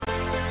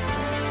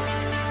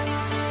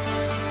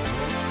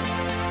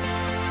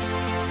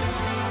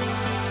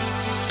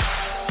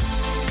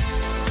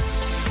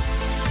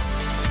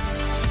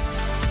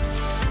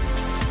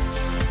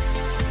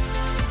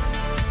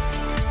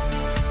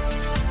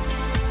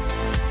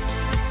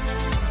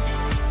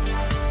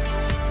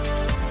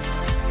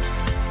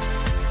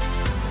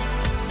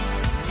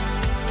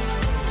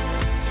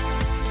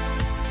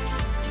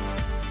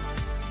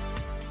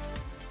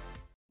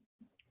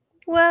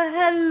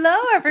Hello,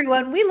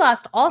 everyone. We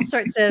lost all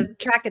sorts of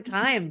track of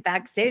time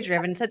backstage. We're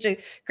having such a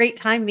great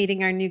time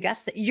meeting our new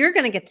guests that you're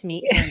going to get to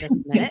meet here in just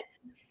a minute.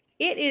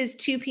 It is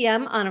 2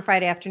 p.m. on a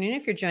Friday afternoon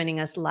if you're joining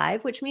us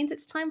live, which means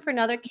it's time for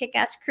another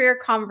kick-ass career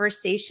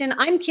conversation.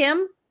 I'm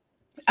Kim.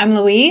 I'm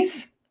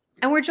Louise.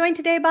 And we're joined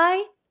today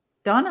by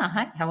Donna.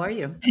 Hi, how are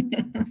you?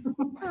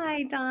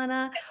 Hi,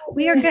 Donna.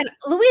 We are good.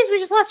 Louise, we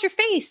just lost your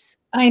face.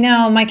 I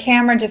know. My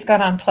camera just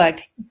got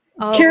unplugged.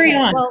 Okay. Carry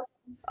on. Well,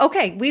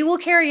 okay, we will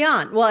carry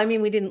on. Well, I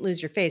mean, we didn't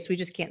lose your face. We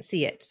just can't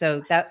see it.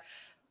 So that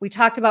we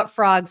talked about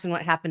frogs and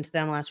what happened to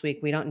them last week.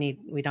 We don't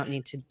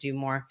need to do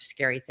more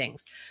scary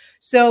things.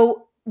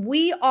 So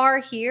we are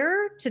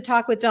here to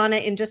talk with Donna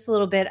in just a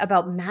little bit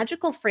about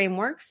magical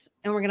frameworks,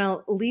 and we're going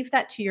to leave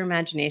that to your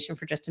imagination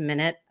for just a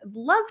minute. I'd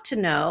love to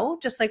know,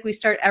 just like we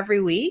start every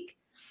week,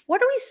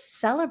 what are we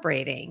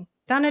celebrating?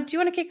 Donna, do you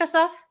want to kick us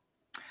off?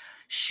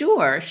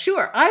 Sure.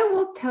 I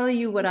will tell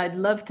you what I'd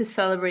love to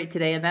celebrate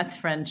today, and that's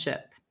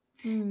friendship.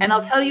 And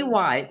I'll tell you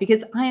why,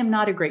 because I am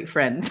not a great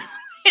friend.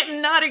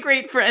 I'm not a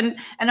great friend,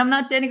 and I'm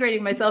not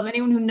denigrating myself.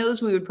 Anyone who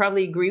knows me would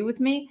probably agree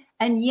with me.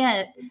 And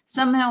yet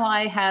somehow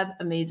I have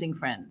amazing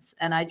friends.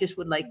 And I just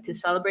would like to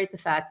celebrate the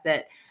fact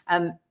that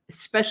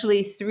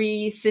especially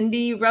three,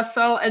 Cindy,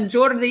 Russell, and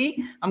Jordi,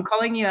 I'm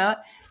calling you out.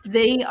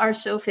 They are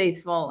so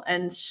faithful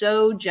and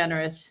so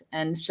generous.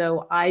 And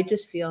so I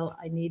just feel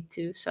I need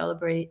to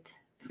celebrate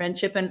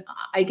friendship. And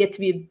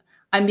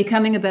I'm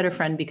becoming a better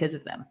friend because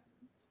of them.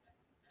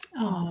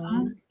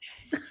 Aww.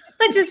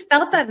 I just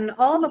felt that in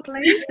all the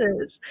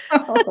places.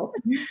 Oh,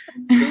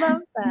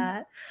 love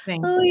that.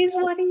 Louise,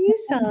 what are you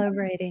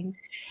celebrating?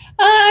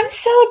 I'm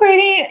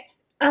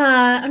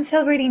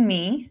celebrating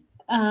me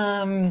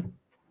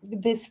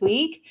this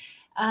week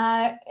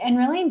and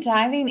really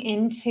diving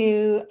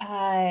into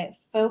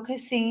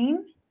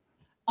focusing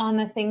on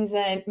the things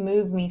that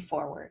move me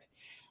forward.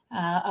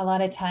 A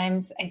lot of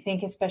times, I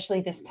think,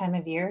 especially this time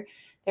of year,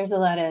 there's a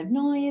lot of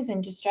noise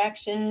and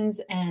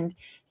distractions. And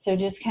so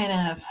just kind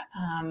of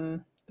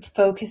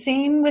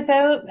focusing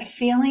without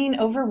feeling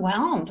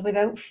overwhelmed,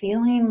 without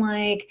feeling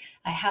like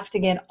I have to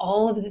get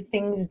all of the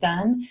things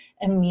done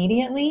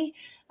immediately.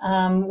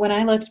 When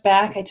I looked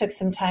back, I took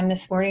some time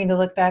this morning to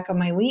look back on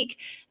my week.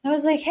 And I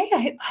was like,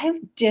 hey, I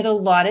did a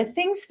lot of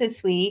things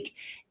this week,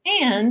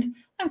 and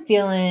I'm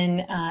feeling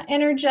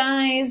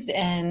energized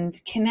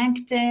and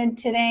connected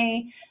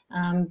today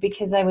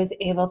because I was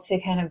able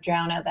to kind of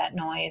drown out that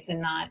noise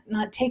and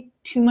not take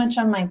too much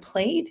on my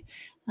plate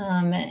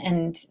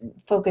and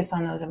focus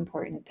on those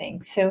important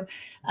things. So,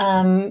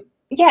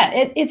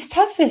 it's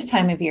tough this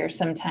time of year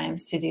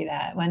sometimes to do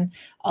that when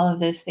all of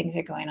those things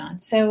are going on.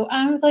 So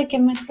I would like to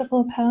give myself a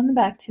little pat on the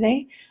back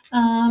today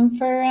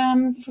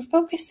for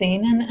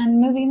focusing and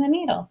moving the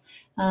needle.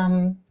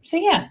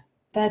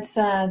 That's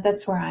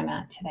where I'm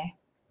at today.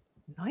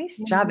 Nice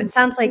job. It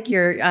sounds like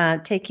you're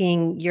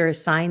taking your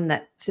sign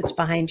that sits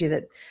behind you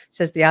that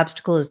says the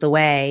obstacle is the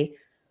way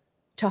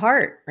to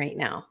heart right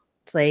now.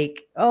 It's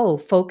like,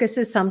 focus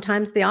is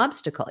sometimes the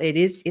obstacle.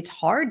 It's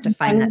hard to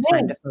find that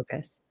time to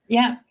focus.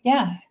 Yeah.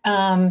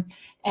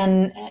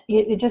 And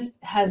it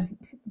just has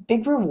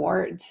big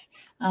rewards.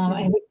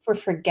 I think we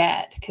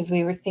forget because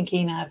we were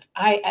thinking of,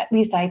 I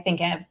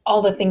think of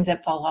all the things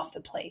that fall off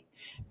the plate,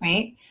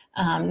 right?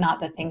 Not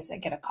the things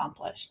that get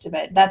accomplished,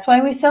 but that's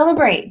why we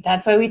celebrate.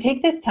 That's why we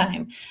take this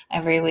time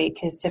every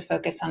week, is to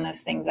focus on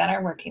those things that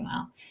are working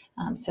well,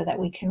 so that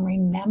we can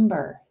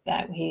remember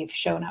that we've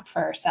shown up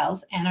for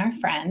ourselves and our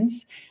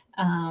friends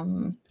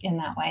in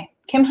that way.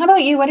 Kim, how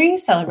about you? What are you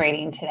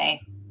celebrating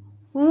today?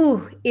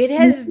 Ooh, it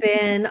has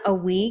been a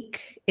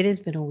week. It has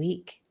been a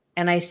week.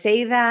 And I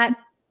say that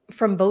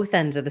from both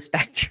ends of the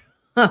spectrum.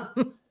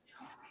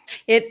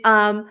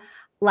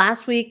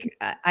 Last week,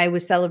 I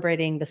was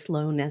celebrating the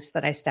slowness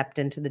that I stepped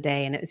into the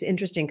day. And it was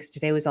interesting because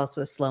today was also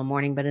a slow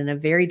morning, but in a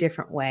very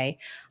different way.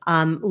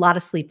 A lot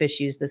of sleep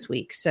issues this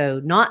week. So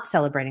not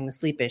celebrating the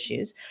sleep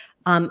issues.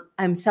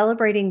 I'm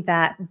celebrating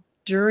that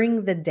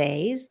during the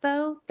days,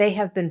 though, they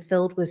have been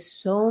filled with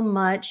so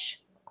much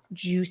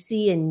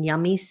juicy and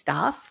yummy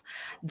stuff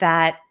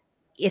that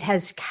it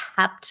has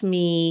kept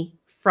me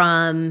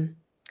from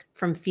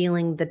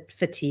feeling the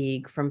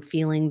fatigue, from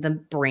feeling the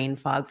brain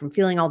fog, from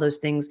feeling all those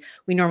things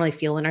we normally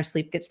feel when our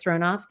sleep gets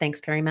thrown off.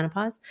 Thanks,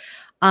 perimenopause.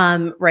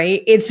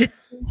 Right? It's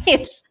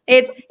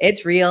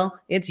real.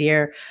 It's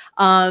here.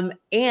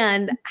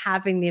 And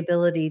having the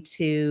ability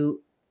to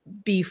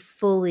be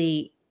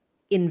fully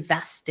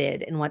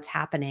invested in what's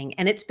happening.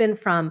 And it's been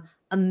from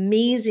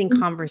amazing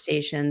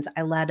conversations.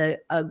 I led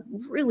a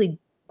really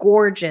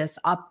gorgeous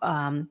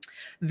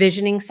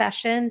visioning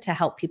session to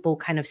help people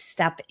kind of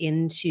step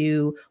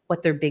into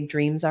what their big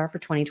dreams are for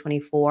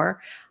 2024.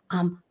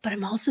 But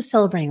I'm also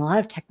celebrating a lot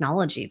of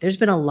technology. There's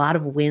been a lot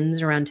of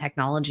wins around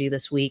technology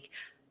this week,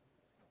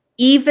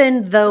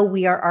 even though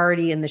we are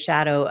already in the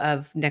shadow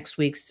of next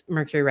week's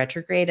Mercury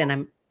retrograde, and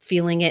I'm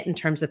feeling it in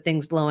terms of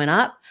things blowing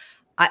up.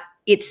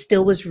 It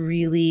still was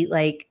really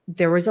like,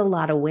 there was a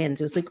lot of wins.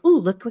 It was like, ooh,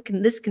 look what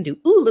this can do.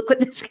 Ooh, look what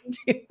this can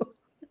do.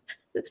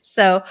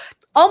 So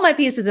all my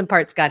pieces and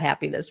parts got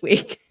happy this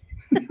week.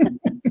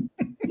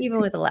 even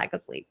with a lack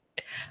of sleep.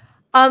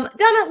 Donna,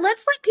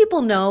 let's let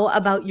people know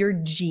about your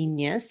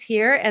genius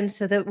here. And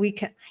so that we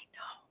can,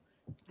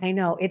 I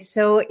know it's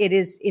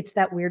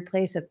that weird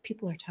place of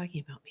people are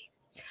talking about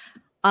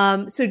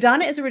me. So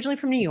Donna is originally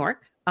from New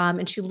York.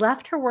 And she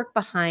left her work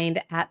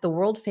behind at the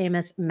world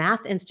famous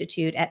Math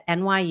Institute at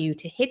NYU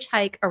to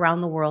hitchhike around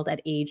the world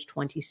at age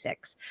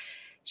 26.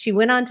 She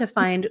went on to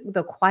find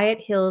the quiet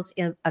hills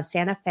of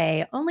Santa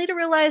Fe, only to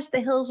realize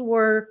the hills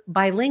were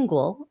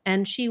bilingual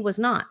and she was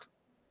not.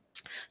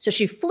 So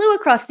she flew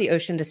across the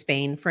ocean to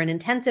Spain for an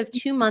intensive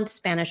 2-month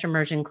Spanish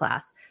immersion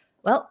class.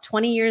 Well,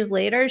 20 years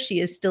later,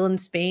 she is still in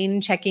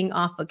Spain, checking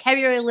off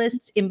vocabulary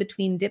lists in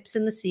between dips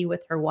in the sea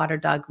with her water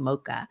dog,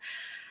 Mocha.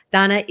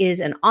 Donna is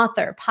an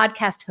author,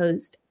 podcast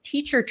host,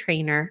 teacher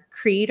trainer,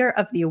 creator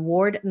of the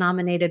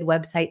award-nominated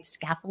website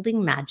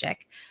Scaffolding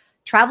Magic,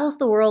 travels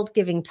the world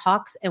giving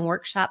talks and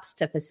workshops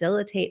to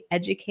facilitate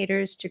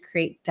educators to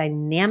create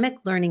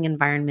dynamic learning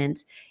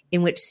environments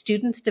in which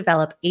students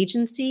develop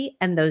agency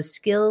and those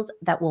skills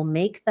that will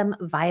make them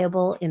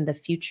viable in the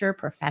future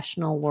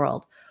professional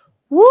world.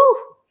 Woo!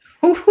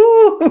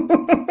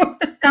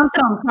 Sounds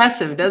so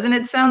impressive, doesn't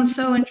it? Sounds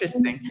so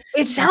interesting.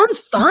 It sounds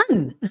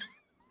fun.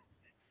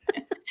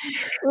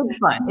 It's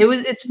fun.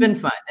 It's been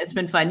fun. It's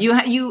been fun.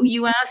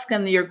 You ask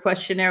on your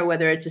questionnaire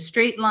whether it's a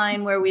straight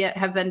line where we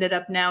have ended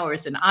up now, or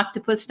it's an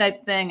octopus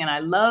type thing, and I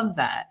love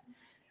that.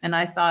 And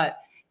I thought,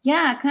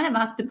 yeah, kind of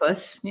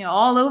octopus,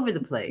 all over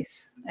the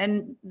place,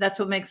 and that's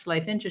what makes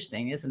life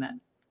interesting, isn't it?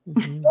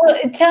 Mm-hmm.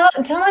 Well,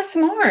 tell us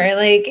more.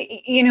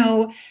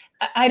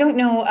 I don't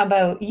know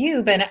about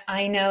you, but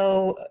I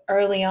know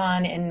early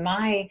on in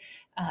my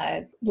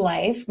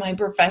life, my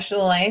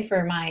professional life,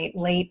 or my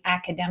late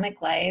academic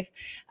life,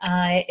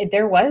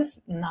 there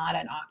was not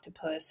an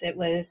octopus. It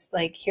was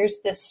like,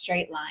 here's this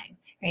straight line,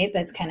 right?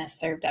 That's kind of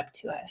served up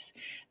to us.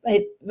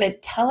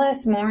 But tell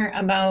us more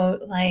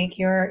about like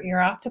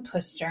your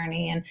octopus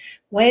journey and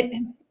what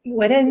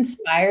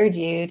inspired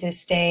you to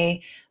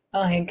stay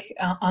like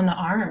on the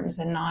arms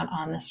and not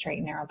on the straight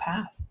and narrow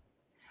path.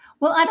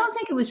 Well, I don't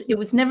think it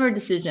was never a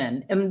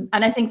decision. And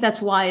I think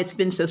that's why it's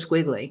been so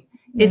squiggly.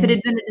 If it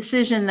had been a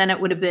decision, then it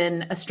would have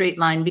been a straight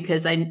line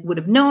because I would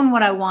have known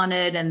what I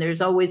wanted, and there's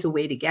always a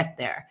way to get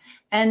there.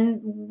 And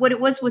what it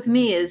was with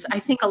me is, I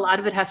think a lot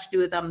of it has to do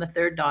with I'm the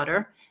third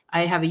daughter.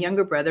 I have a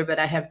younger brother, but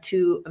I have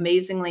two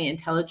amazingly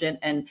intelligent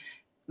and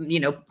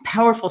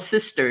powerful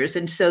sisters.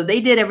 And so they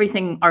did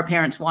everything our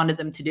parents wanted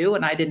them to do,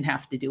 and I didn't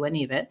have to do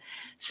any of it.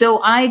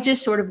 So I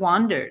just sort of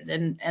wandered,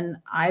 and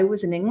I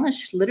was an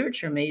English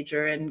literature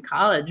major in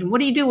college. And what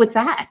do you do with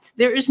that?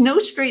 There is no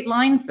straight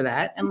line for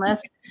that,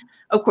 unless,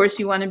 of course,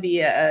 you want to be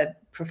a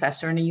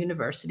professor in a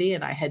university.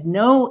 And I had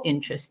no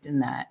interest in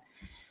that.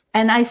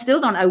 And I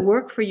still don't. I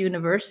work for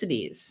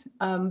universities,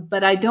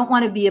 but I don't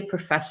want to be a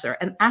professor.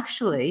 And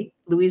actually,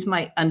 Louise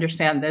might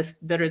understand this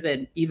better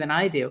than even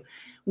I do.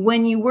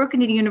 When you work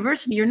in a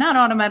university, you're not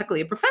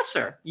automatically a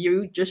professor.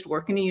 You just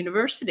work in a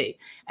university.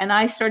 And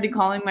I started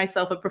calling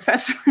myself a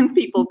professor, and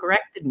people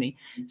corrected me.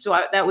 So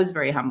that was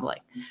very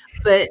humbling.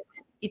 But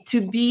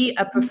to be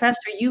a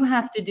professor, you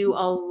have to do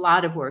a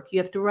lot of work. You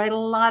have to write a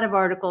lot of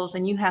articles,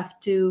 and you have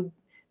to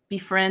be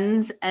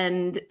friends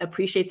and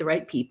appreciate the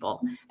right people.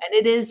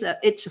 And it's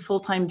a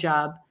full-time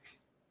job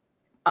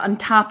on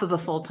top of a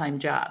full-time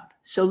job.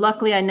 So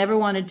luckily, I never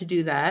wanted to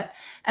do that.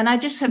 And I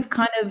just have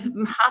kind of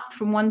hopped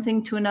from one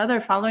thing to another,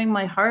 following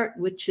my heart,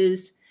 which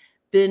has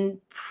been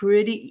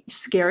pretty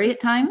scary at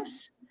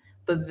times,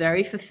 but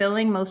very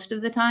fulfilling most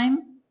of the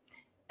time.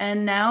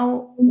 And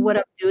now what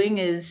I'm doing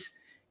is,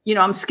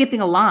 I'm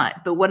skipping a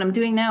lot, but what I'm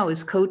doing now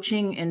is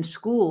coaching in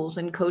schools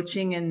and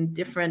coaching in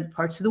different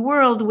parts of the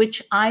world,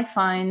 which I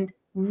find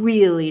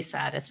really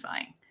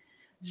satisfying.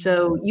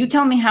 So you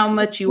tell me how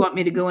much you want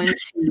me to go into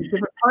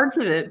different parts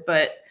of it,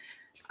 but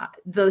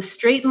the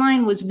straight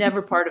line was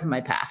never part of my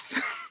path.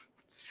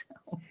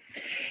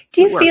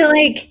 Do you feel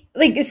like,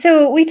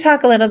 so we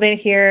talk a little bit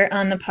here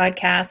on the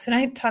podcast, and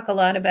I talk a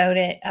lot about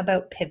it,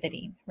 about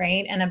pivoting,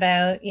 right? And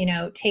about,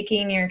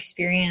 taking your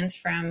experience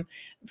from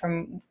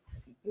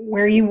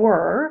where you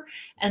were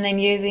and then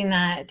using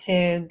that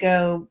to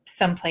go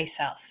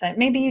someplace else that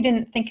maybe you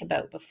didn't think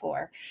about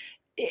before.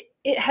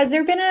 Has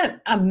there been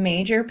a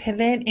major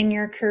pivot in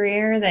your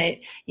career that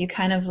you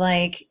kind of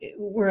like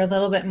were a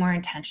little bit more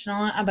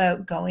intentional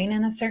about going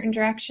in a certain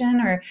direction,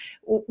 or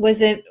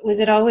was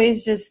it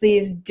always just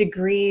these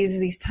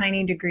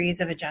tiny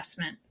degrees of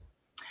adjustment?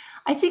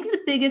 I think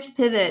the biggest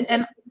pivot,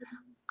 and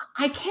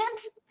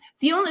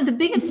the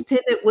biggest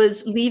pivot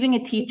was leaving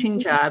a teaching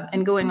job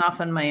and going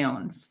off on my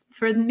own.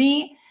 For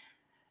me,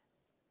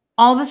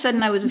 all of a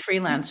sudden I was a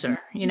freelancer.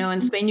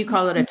 In Spain, you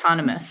call it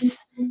autonomous.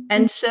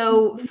 And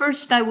so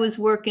first I was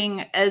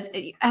working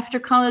after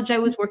college, I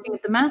was working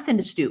at the Math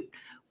Institute,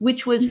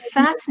 which was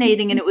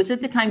fascinating. And it was at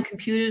the time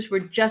computers were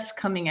just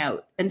coming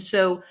out. And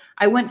so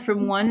I went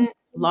from one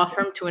law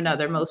firm to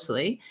another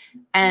mostly,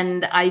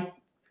 and I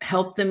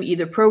helped them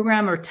either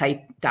program or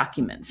type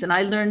documents. And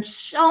I learned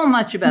so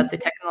much about the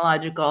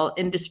technological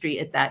industry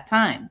at that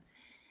time.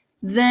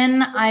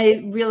 Then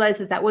I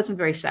realized that that wasn't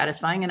very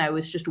satisfying, and I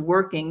was just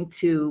working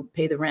to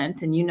pay the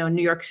rent. And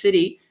New York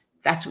City,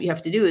 that's what you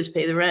have to do, is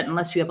pay the rent.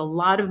 Unless you have a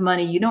lot of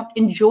money, you don't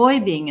enjoy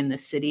being in the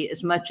city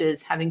as much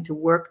as having to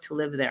work to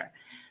live there.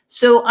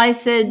 So I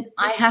said,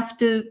 I have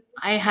to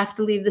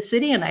leave the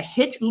city. And I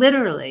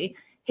literally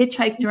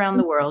hitchhiked around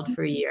the world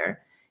for a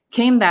year,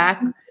 came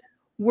back,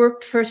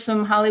 worked for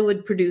some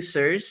Hollywood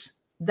producers.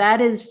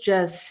 That is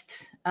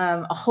just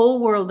a whole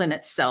world in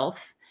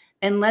itself.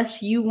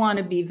 Unless you want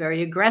to be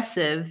very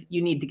aggressive,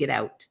 you need to get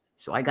out.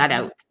 So I got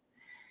out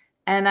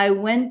and I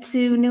went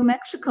to New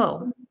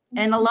Mexico.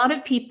 And a lot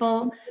of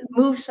people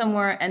move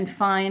somewhere and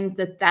find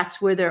that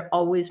that's where they're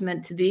always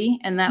meant to be.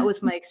 And that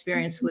was my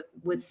experience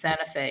with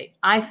Santa Fe.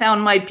 I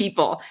found my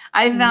people.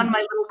 I found my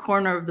little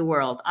corner of the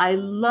world. I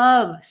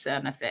love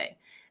Santa Fe.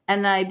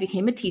 And I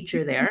became a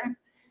teacher there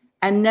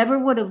and never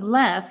would have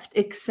left,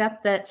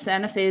 except that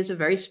Santa Fe is a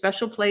very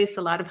special place.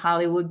 A lot of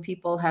Hollywood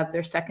people have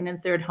their second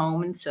and third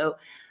home. And so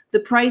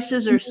the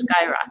prices are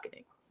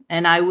skyrocketing.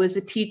 And I was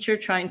a teacher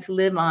trying to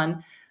live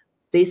on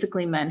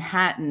basically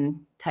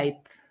Manhattan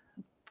type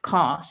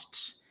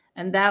costs.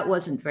 And that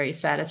wasn't very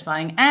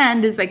satisfying.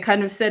 And as I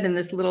kind of said in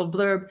this little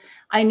blurb,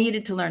 I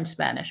needed to learn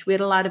Spanish. We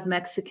had a lot of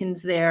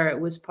Mexicans there. It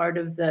was part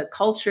of the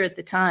culture at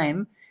the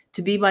time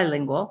to be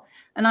bilingual.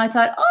 And I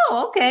thought,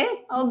 oh, okay,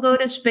 I'll go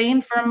to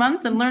Spain for a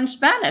month and learn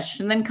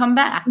Spanish and then come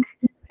back.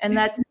 And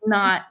that's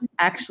not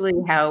actually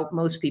how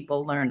most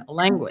people learn a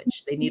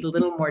language. They need a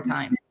little more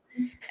time.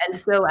 And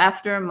so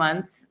after a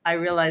month, I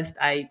realized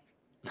I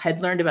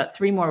had learned about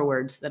 3 more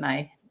words than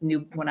I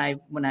knew when I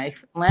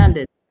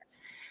landed,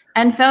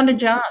 and found a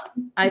job.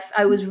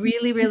 I was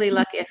really, really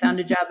lucky. I found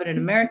a job at an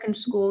American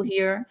school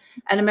here,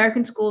 and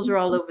American schools are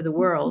all over the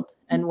world.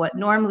 And what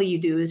normally you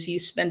do is you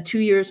spend 2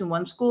 years in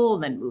one school,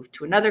 then move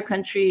to another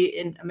country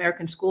in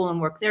American school and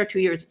work there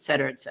 2 years, et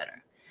cetera, et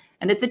cetera.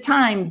 And at the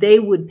time, they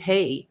would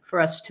pay for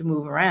us to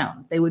move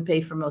around. They would pay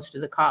for most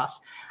of the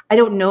costs. I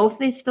don't know if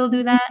they still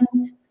do that.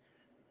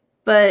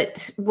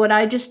 But what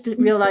I just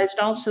realized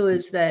also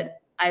is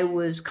that I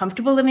was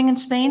comfortable living in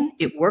Spain.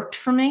 It worked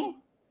for me.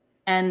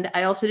 And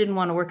I also didn't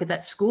want to work at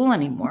that school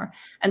anymore.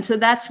 And so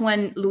that's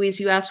when, Louise,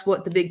 you asked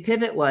what the big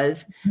pivot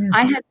was.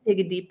 I had to take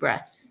a deep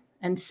breath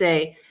and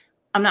say,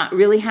 I'm not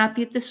really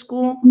happy at this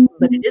school,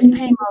 but it is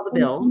paying all the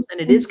bills and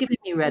it is giving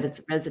me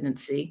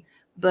residency.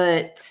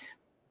 But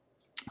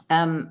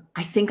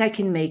I think I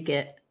can make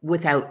it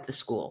without the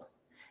school.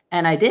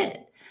 And I did.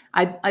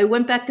 I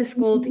went back to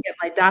school to get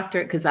my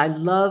doctorate because I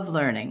love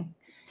learning.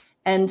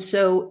 And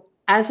so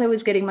as I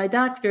was getting my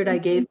doctorate, I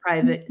gave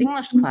private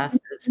English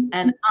classes,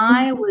 and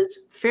I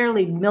was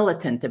fairly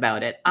militant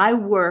about it. I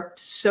worked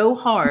so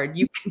hard,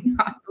 you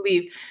cannot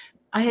believe.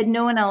 I had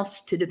no one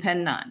else to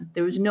depend on.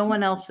 There was no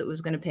one else that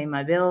was going to pay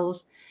my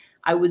bills.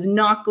 I was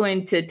not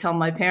going to tell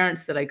my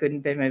parents that I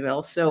couldn't pay my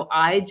bills. So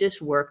I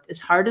just worked as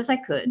hard as I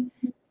could.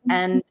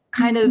 And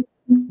kind of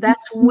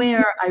that's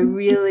where I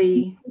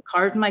really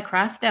carved my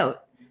craft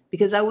out,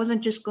 because I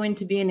wasn't just going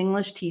to be an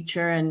English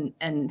teacher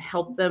and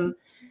help them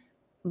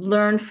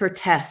learn for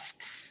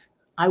tests.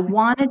 I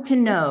wanted to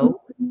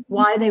know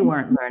why they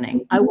weren't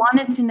learning. I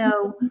wanted to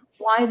know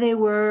why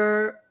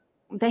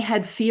they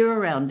had fear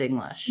around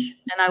English.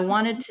 And I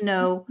wanted to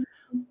know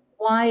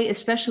why,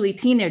 especially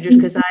teenagers,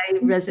 because I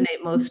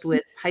resonate most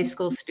with high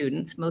school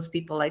students. Most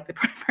people like the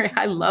primary.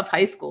 I love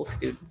high school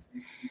students.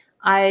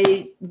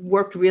 I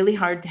worked really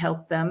hard to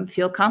help them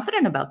feel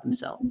confident about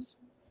themselves.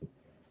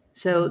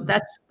 So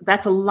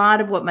that's a lot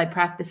of what my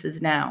practice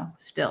is now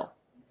still.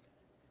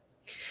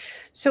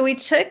 So we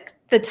took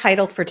the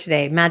title for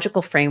today,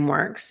 Magical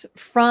Frameworks,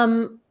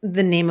 from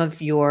the name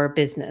of your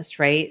business,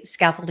 right?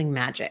 Scaffolding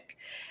Magic.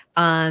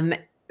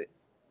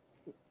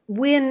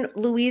 When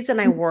Louise and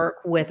I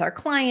work with our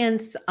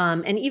clients,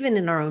 and even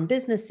in our own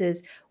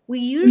businesses, we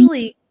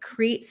usually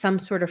create some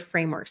sort of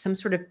framework, some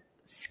sort of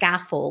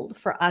scaffold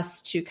for us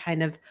to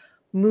kind of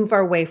move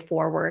our way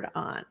forward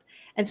on.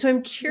 And so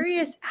I'm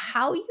curious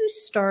how you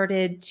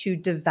started to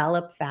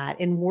develop that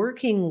in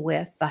working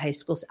with the high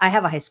schools. I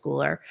have a high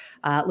schooler.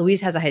 Louise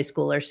has a high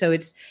schooler. So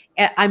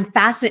I'm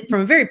fascinated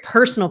from a very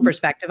personal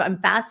perspective. I'm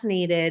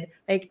fascinated,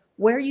 like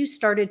where you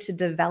started to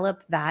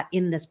develop that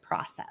in this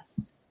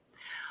process.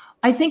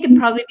 I think it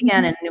probably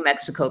began in New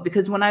Mexico,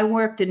 because when I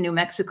worked in New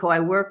Mexico,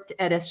 I worked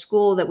at a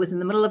school that was in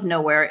the middle of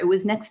nowhere. It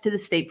was next to the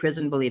state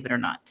prison, believe it or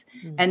not.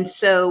 Mm-hmm. And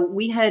so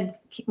we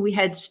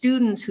had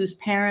students whose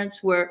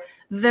parents were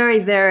very,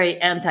 very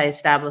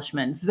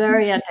anti-establishment,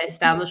 very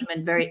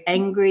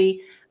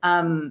angry.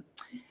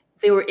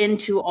 They were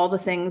into all the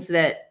things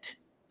that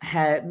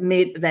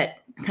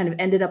kind of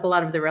ended up a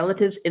lot of their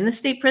relatives in the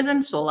state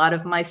prison. So a lot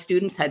of my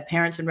students had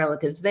parents and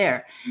relatives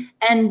there,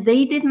 and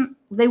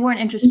they weren't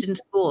interested in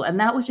school. And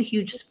that was a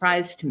huge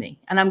surprise to me.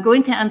 And I'm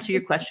going to answer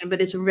your question,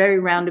 but it's a very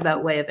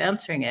roundabout way of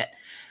answering it.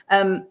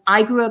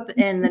 I grew up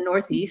in the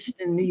Northeast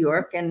in New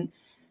York, and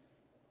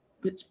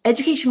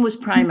education was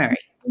primary.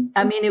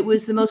 I mean, it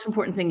was the most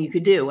important thing you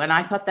could do. And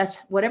I thought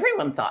that's what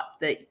everyone thought,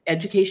 that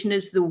education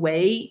is the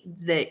way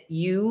that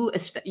you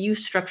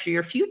structure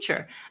your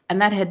future.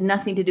 And that had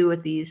nothing to do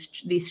with these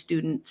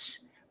students'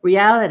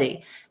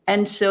 reality.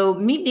 And so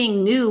me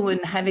being new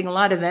and having a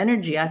lot of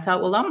energy, I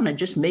thought, well, I'm going to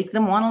just make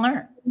them want to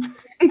learn.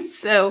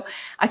 So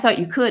I thought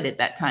you could at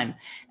that time.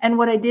 And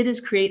what I did is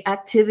create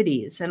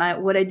activities.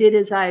 And what I did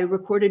is I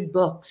recorded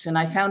books, and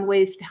I found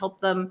ways to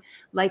help them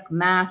like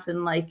math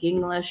and like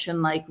English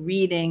and like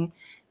reading.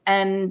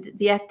 And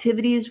the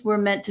activities were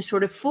meant to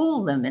sort of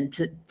fool them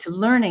into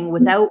learning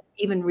without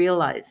even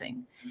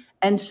realizing.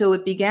 And so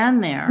it began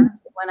there.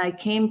 When I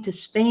came to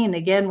Spain,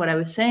 again, what I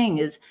was saying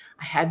is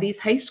I had these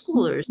high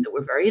schoolers that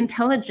were very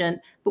intelligent,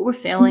 but were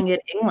failing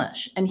at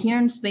English. And here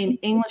in Spain,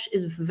 English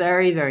is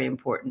very, very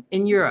important.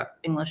 In Europe,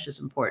 English is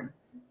important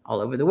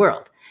all over the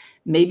world.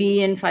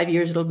 Maybe in 5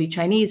 years, it'll be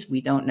Chinese.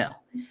 We don't know.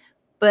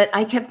 But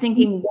I kept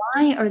thinking,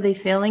 why are they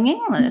failing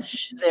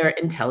English? They're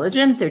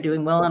intelligent. They're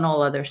doing well in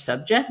all other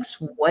subjects.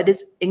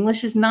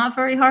 English is not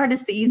very hard.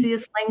 It's the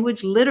easiest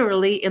language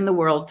literally in the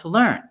world to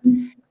learn.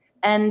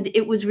 And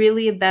it was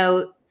really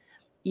about,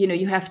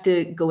 you have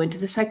to go into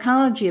the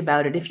psychology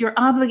about it. If you're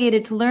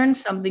obligated to learn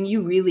something,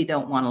 you really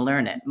don't want to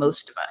learn it,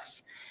 most of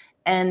us.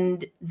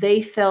 And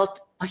they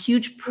felt a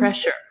huge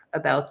pressure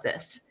about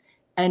this.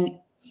 And,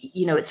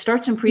 it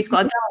starts in preschool.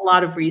 I've done a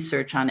lot of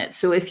research on it.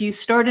 So if you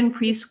start in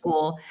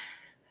preschool,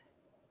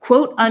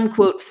 quote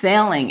unquote,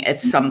 failing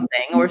at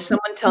something, or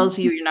someone tells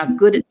you you're not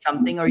good at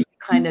something, or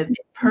it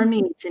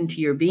permeates into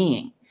your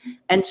being.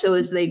 And so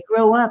as they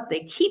grow up,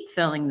 they keep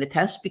failing the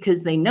test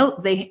because they know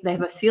they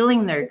have a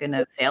feeling they're going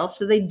to fail.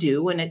 So they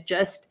do. And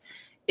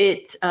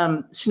it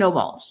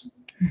snowballs.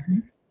 Mm-hmm.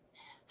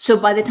 So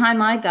by the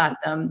time I got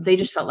them, they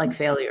just felt like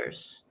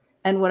failures.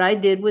 And what I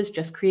did was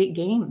just create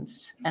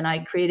games. And I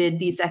created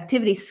these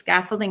activities,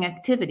 scaffolding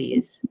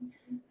activities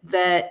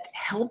that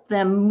help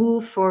them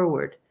move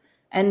forward.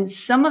 And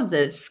some of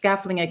the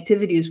scaffolding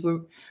activities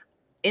were,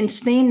 in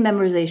Spain,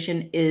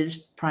 memorization is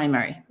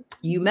primary.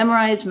 You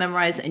memorize,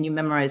 and you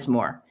memorize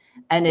more.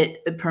 And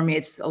it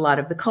permeates a lot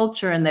of the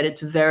culture, and that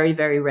it's very,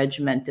 very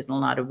regimented in a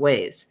lot of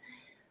ways.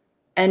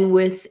 And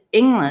with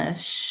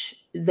English,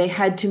 they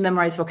had to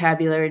memorize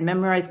vocabulary and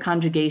memorize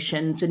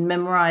conjugations and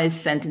memorize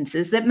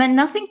sentences that meant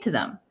nothing to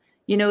them.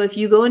 If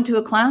you go into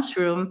a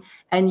classroom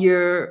and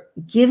you're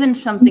given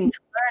something to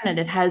learn and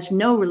it has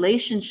no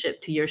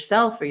relationship to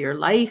yourself or your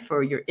life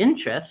or your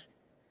interests,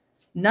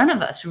 none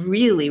of us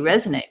really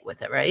resonate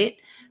with it, right?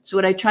 So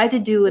what I try to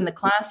do in the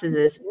classes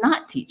is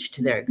not teach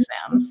to their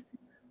exams,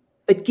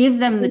 but give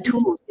them the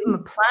tools, give them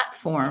a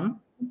platform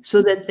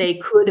so that they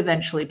could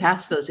eventually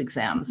pass those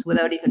exams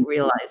without even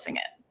realizing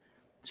it.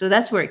 So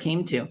that's where it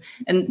came to.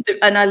 And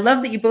I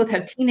love that you both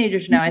have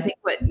teenagers now. I think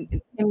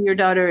your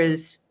daughter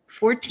is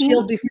 14?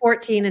 She'll be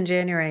 14 in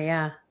January,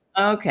 yeah.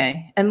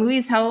 Okay. And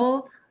Louise, how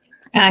old?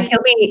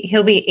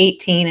 He'll be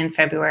 18 in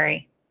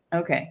February.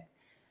 Okay.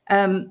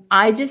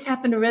 I just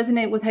happen to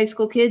resonate with high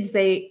school kids.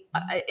 I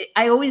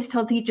always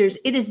tell teachers,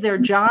 it is their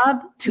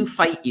job to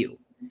fight you.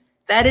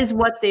 That is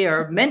what they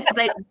are meant.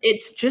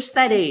 It's just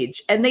that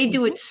age. And they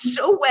do it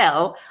so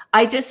well.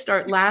 I just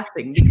start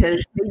laughing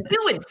because they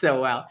do it so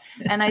well.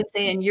 And I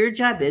say, and your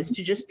job is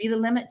to just be the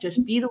limit,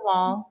 just be the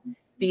wall,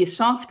 be a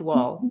soft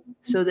wall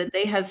so that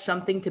they have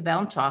something to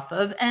bounce off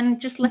of, and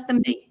just let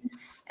them be.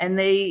 And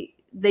they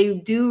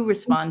do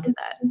respond to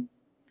that.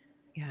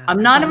 Yeah.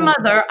 I'm not a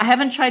mother. I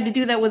haven't tried to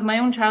do that with my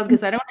own child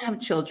because I don't have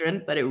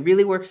children, but it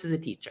really works as a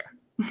teacher.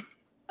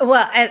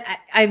 Well,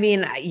 I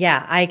mean,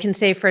 yeah, I can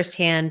say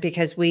firsthand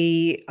because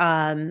we,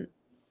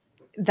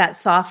 that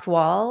soft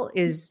wall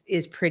is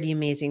pretty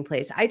amazing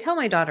place. I tell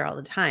my daughter all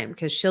the time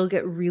because she'll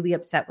get really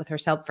upset with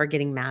herself for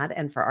getting mad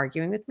and for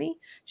arguing with me.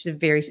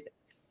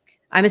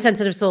 I'm a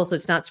sensitive soul, so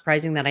it's not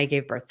surprising that I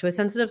gave birth to a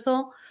sensitive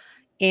soul.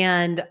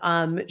 And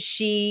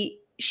she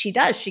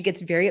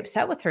gets very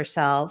upset with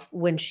herself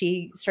when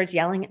she starts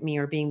yelling at me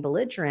or being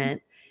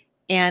belligerent.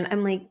 And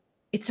I'm like,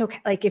 it's okay.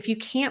 Like, if you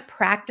can't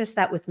practice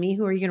that with me,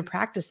 who are you going to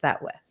practice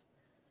that with?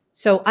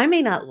 So I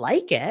may not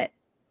like it,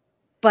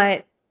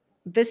 but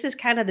this is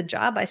kind of the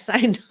job I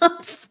signed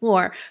up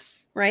for,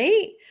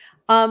 right?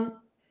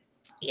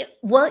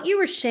 What you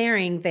were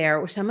sharing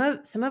there, some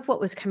of what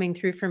was coming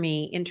through for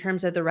me in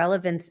terms of the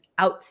relevance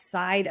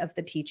outside of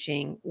the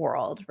teaching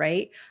world,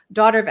 right?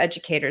 Daughter of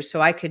educators,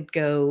 so I could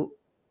go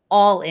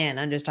all in.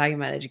 I'm just talking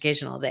about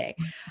education all day.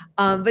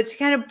 But to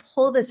kind of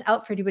pull this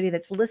out for anybody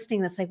that's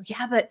listening, that's like,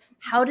 yeah, but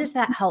how does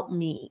that help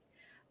me?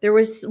 There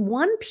was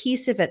one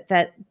piece of it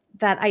that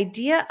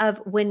idea of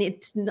when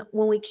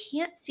we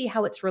can't see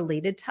how it's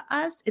related to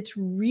us, it's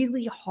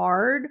really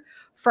hard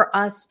for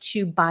us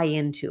to buy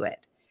into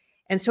it.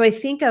 And so I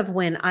think of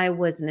when I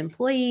was an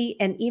employee,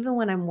 and even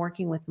when I'm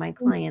working with my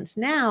clients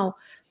now,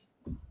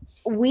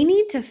 we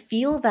need to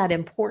feel that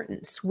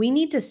importance. We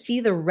need to see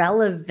the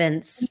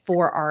relevance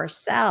for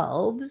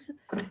ourselves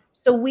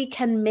so we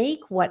can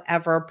make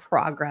whatever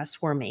progress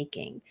we're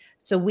making.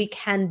 So we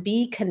can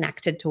be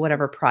connected to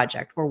whatever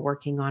project we're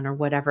working on or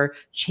whatever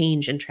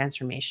change and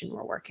transformation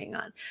we're working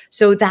on.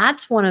 So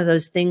that's one of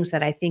those things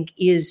that I think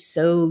is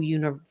so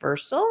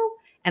universal.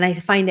 And I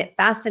find it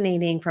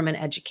fascinating from an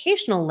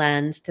educational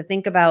lens to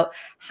think about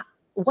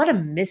what a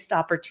missed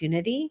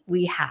opportunity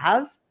we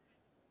have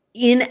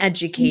in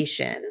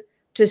education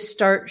to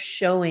start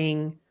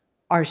showing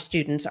our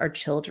students, our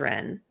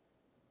children,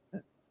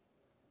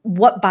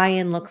 what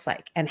buy-in looks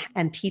like,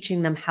 and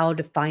teaching them how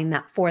to find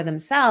that for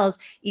themselves,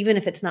 even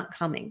if it's not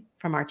coming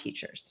from our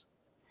teachers.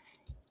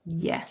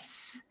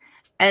 Yes.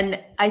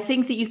 And I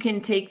think that you can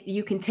take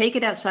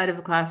it outside of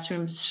the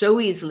classroom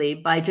so easily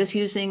by just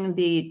using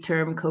the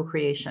term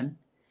co-creation.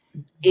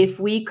 If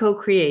we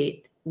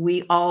co-create,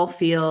 we all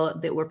feel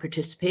that we're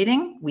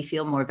participating. We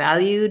feel more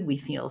valued. We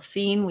feel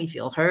seen. We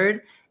feel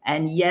heard.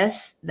 And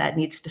yes, that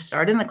needs to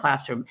start in the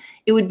classroom.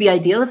 It would be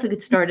ideal if it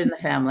could start in the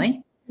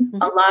family.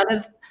 A lot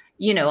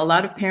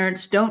of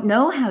parents don't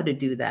know how to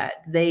do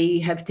that. They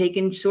have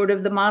taken sort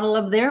of the model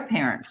of their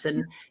parents.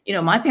 And,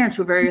 my parents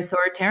were very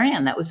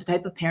authoritarian. That was the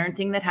type of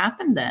parenting that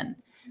happened then.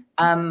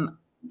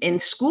 In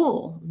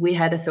school, we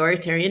had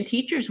authoritarian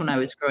teachers when I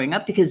was growing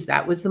up because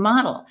that was the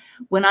model.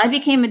 When I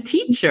became a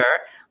teacher,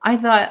 I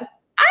thought,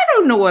 I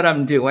don't know what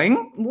I'm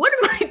doing. What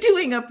am I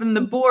doing up in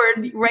the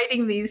board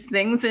writing these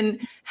things and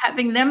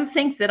having them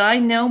think that I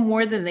know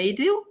more than they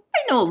do? I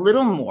know a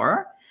little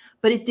more,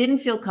 but it didn't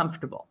feel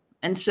comfortable.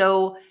 And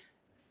so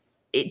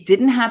it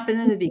didn't happen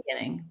in the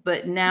beginning,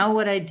 but now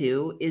what I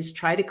do is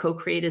try to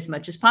co-create as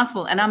much as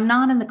possible. And I'm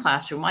not in the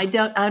classroom. I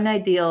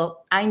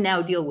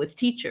now deal with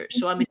teachers.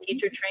 So I'm a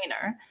teacher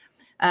trainer.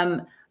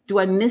 Do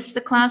I miss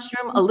the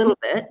classroom? A little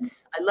bit.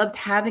 I loved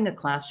having a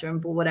classroom,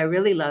 but what I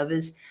really love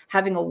is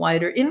having a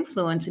wider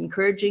influence,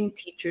 encouraging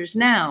teachers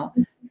now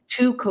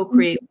to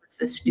co-create with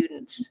the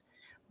students.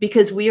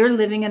 Because we are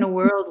living in a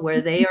world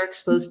where they are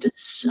exposed to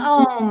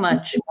so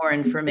much more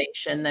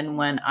information than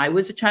when I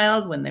was a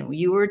child, when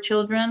you were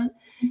children.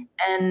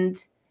 And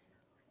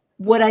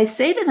what I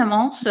say to them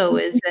also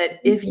is that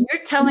if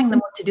you're telling them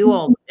what to do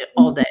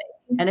all day,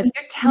 and if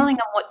you're telling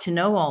them what to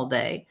know all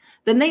day,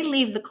 then they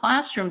leave the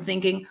classroom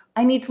thinking,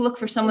 I need to look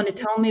for someone to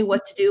tell me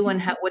what to do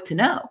and what to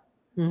know.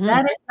 Mm-hmm.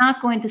 That is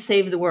not going to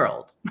save the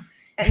world.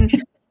 And,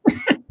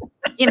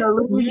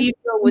 Louise, you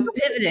know, with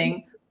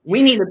pivoting,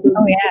 we need a big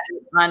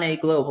on a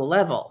global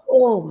level.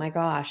 Oh my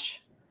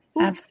gosh.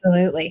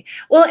 Absolutely.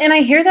 Well, and I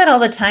hear that all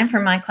the time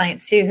from my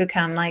clients too, who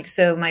come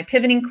so my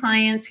pivoting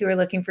clients who are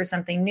looking for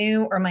something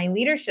new, or my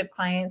leadership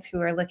clients who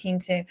are looking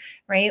to,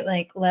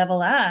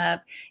 level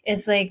up.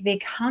 It's like, they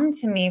come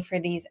to me for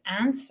these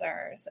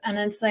answers, and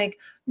it's like,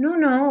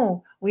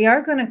 no, we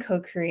are going to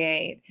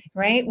co-create,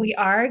 right? We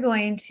are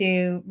going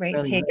to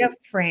take a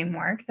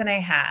framework that I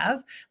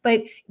have,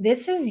 but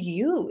this is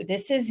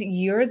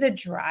you're the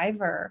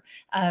driver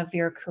of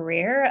your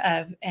career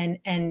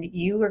and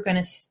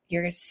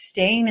you're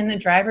staying in the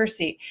driver's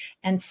seat.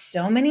 And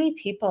so many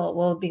people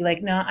will be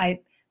like, no,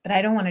 but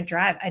I don't want to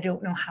drive. I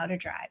don't know how to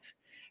drive.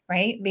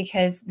 Right?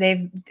 Because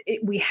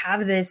we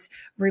have this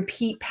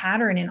repeat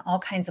pattern in all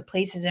kinds of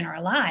places in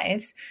our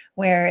lives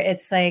where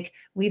it's like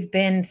we've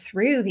been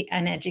through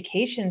an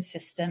education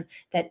system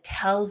that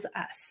tells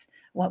us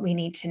what we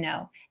need to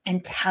know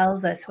and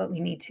tells us what we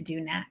need to do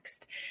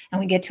next.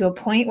 And we get to a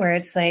point where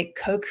it's like,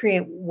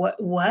 co-create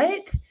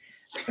what?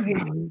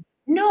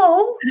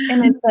 No.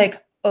 And it's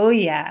like, oh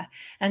yeah.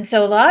 And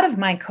so a lot of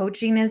my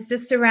coaching is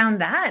just around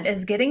that,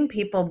 is getting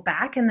people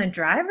back in the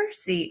driver's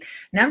seat.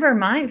 Never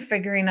mind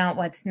figuring out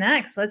what's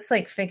next. Let's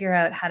figure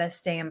out how to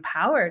stay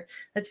empowered.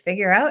 Let's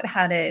figure out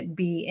how to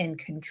be in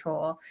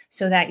control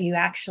so that you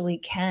actually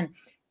can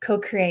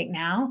co-create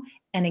now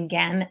and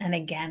again and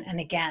again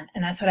and again.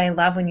 And that's what I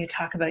love when you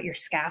talk about your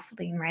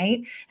scaffolding, right?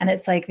 And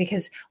it's like,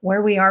 because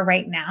where we are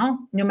right now,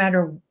 no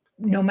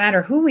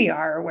matter who we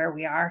are or where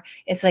we are,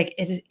 it's like,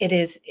 it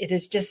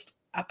is just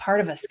a part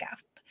of a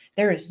scaffold.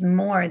 There is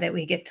more that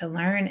we get to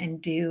learn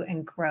and do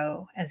and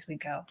grow as we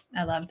go.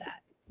 I love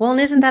that. Well,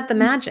 and isn't that the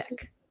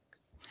magic,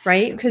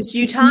 right? Because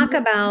you talk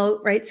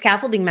about,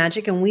 scaffolding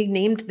magic, and we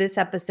named this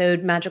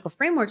episode Magical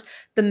Frameworks.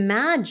 The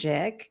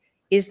magic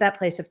is that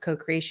place of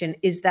co-creation,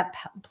 is that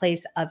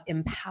place of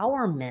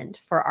empowerment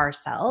for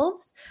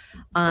ourselves,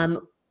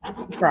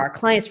 for our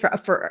clients,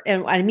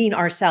 and I mean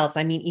ourselves,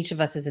 I mean each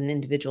of us as an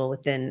individual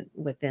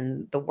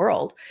within the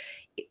world.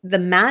 The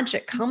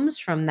magic comes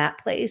from that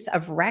place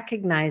of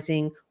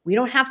recognizing we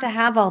don't have to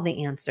have all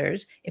the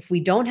answers. If we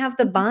don't have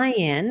the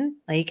buy-in,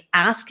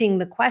 asking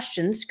the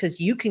questions, because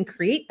you can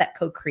create that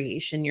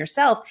co-creation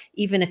yourself,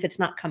 even if it's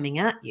not coming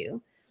at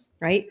you,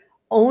 right?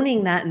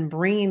 Owning that and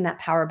bringing that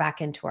power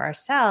back into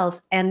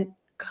ourselves and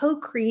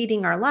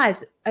co-creating our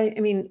lives. I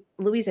mean,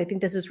 Louise, I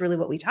think this is really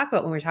what we talk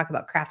about when we talk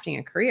about crafting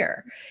a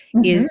career,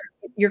 is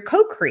you're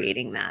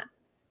co-creating that,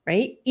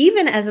 right?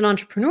 Even as an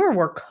entrepreneur,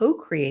 we're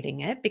co-creating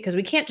it, because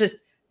we can't just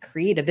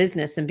create a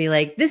business and be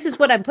like, this is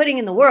what I'm putting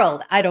in the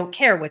world. I don't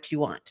care what you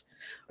want.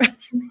 You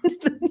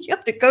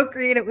have to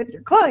co-create it with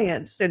your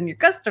clients and your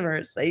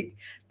customers.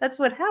 That's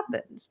what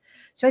happens.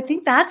 So I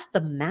think that's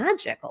the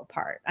magical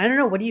part. I don't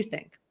know. What do you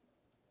think?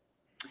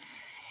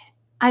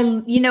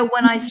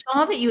 When I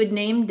saw that you had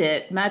named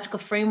it Magical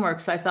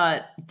Frameworks, I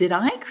thought, did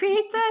I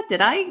create that?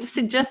 Did I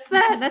suggest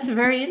that? That's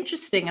very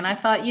interesting. And I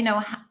thought,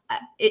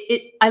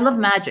 I love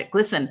magic.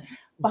 Listen,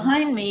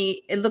 Behind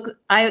me,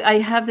 I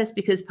have this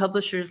because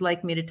publishers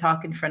like me to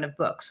talk in front of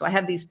books. So I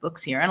have these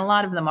books here, and a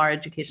lot of them are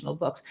educational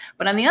books.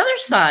 But on the other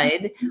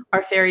side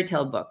are fairy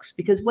tale books,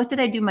 because what did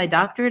I do my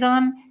doctorate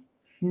on?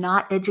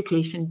 Not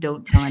education.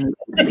 Don't tell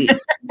anybody.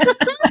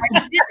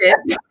 I did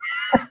it.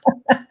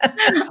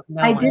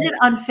 I did it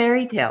on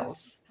fairy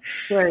tales.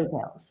 Fairy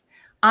tales.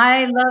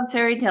 I love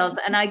fairy tales,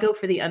 and I go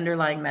for the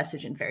underlying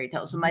message in fairy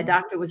tales. So my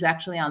doctor was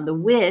actually on the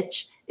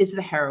witch is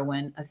the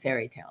heroine of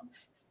fairy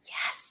tales.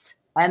 Yes.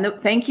 And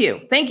thank you,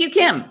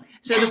 Kim.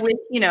 So the witch,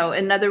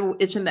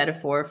 it's a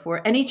metaphor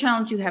for any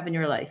challenge you have in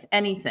your life,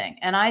 anything.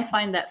 And I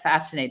find that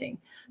fascinating.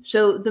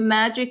 So the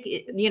magic,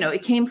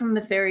 it came from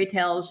the fairy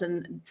tales,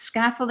 and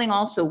scaffolding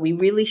also. We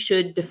really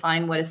should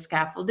define what a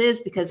scaffold is,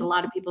 because a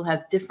lot of people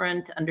have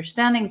different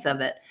understandings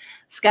of it.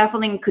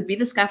 Scaffolding could be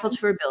the scaffolds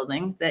for a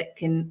building that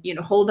can,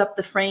 hold up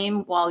the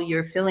frame while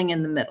you're filling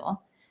in the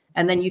middle.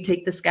 And then you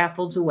take the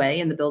scaffolds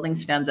away and the building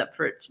stands up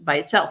by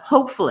itself.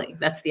 Hopefully,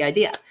 that's the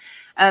idea.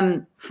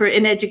 For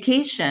in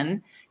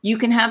education, you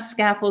can have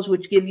scaffolds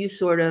which give you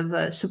sort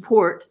of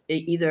support,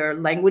 either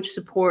language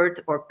support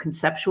or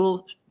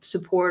conceptual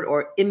support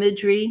or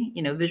imagery,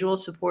 visual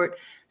support,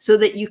 so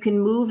that you can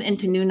move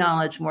into new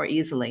knowledge more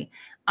easily.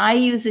 I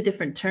use a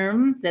different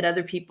term that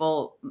other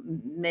people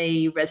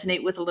may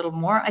resonate with a little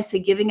more. I say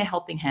giving a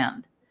helping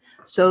hand.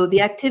 So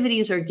the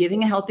activities are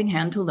giving a helping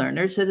hand to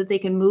learners so that they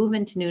can move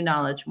into new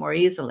knowledge more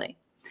easily.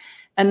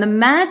 And the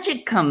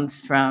magic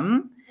comes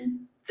from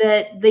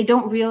that they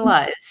don't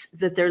realize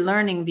that they're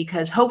learning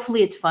because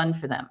hopefully it's fun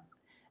for them.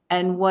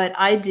 And what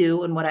I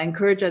do and what I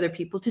encourage other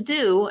people to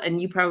do,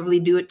 and you probably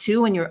do it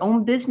too in your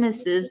own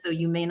businesses, though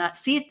you may not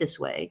see it this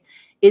way,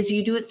 is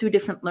you do it through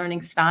different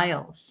learning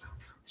styles.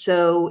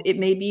 So it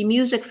may be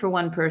music for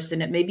one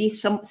person. It may be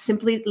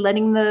simply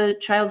letting the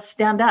child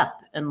stand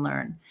up and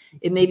learn.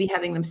 It may be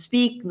having them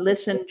speak,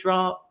 listen,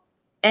 draw,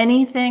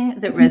 anything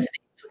that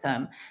resonates with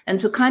them.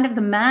 And so kind of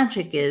the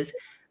magic is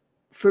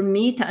for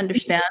me to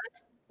understand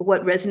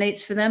what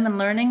resonates for them in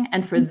learning,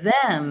 and for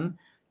them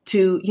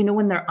to,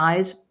 when their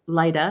eyes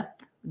light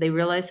up, they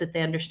realize that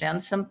they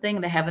understand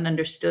something they haven't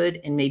understood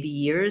in maybe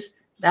years.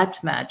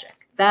 That's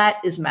magic. That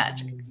is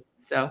magic.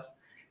 So.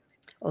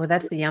 Oh,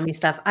 that's the yummy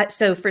stuff.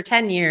 So for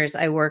 10 years,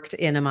 I worked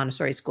in a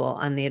Montessori school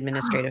on the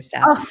administrative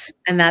staff,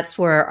 and that's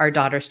where our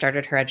daughter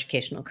started her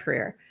educational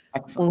career.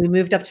 Excellent. When we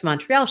moved up to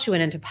Montreal, she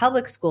went into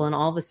public school, and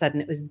all of a sudden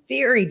it was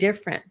very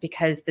different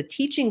because the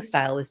teaching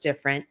style was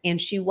different, and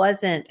she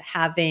wasn't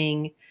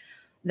having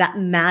that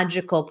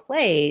magical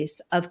place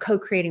of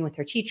co-creating with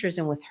her teachers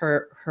and with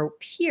her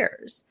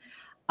peers.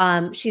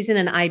 She's in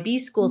an IB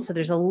school, so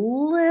there's a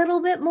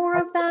little bit more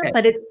of that,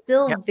 but it's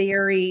still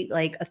very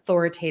like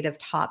authoritative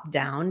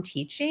top-down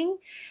teaching.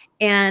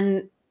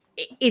 And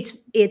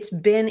it's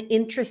been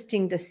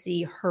interesting to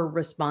see her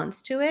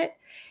response to it.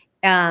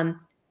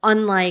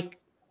 Unlike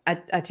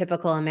a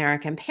typical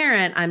American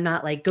parent, I'm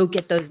not like, go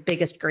get those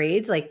biggest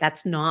grades. Like,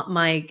 that's not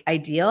my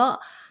ideal.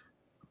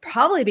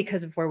 Probably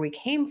because of where we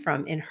came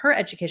from in her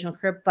educational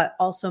career, but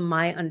also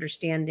my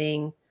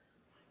understanding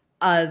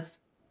of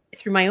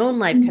through my own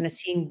life, kind of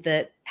seeing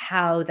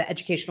how the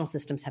educational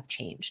systems have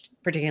changed,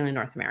 particularly in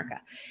North America.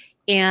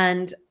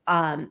 And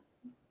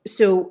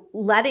so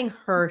letting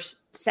her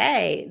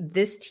say,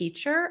 this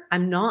teacher,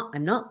 I'm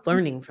not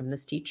learning from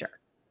this teacher.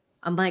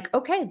 I'm like,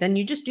 okay, then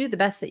you just do the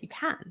best that you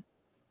can.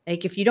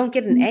 Like, if you don't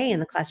get an A in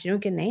the class, you don't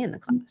get an A in the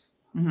class.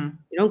 Mm-hmm.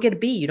 You don't get a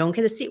B, you don't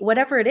get a C,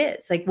 whatever it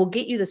is. Like, we'll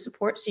get you the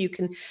support so you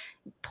can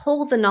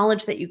pull the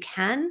knowledge that you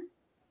can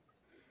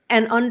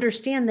and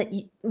understand that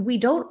we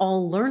don't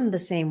all learn the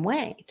same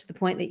way, to the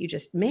point that you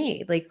just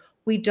made. Like,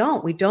 we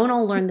don't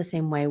all learn the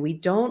same way. We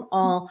don't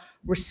all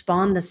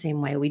respond the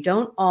same way. We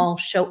don't all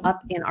show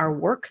up in our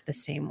work the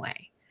same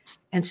way.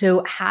 And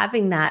so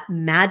having that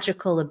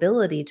magical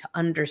ability to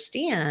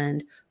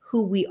understand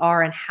who we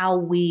are and how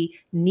we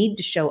need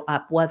to show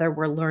up, whether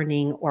we're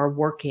learning or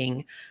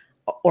working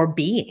or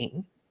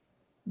being,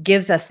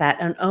 gives us that.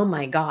 And oh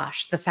my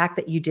gosh, the fact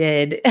that you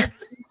did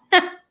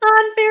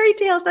on fairy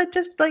tales, that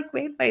just like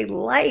made my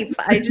life.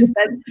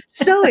 That's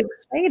so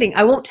exciting.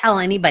 I won't tell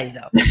anybody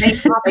though.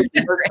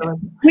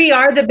 We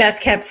are the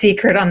best kept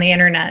secret on the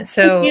internet.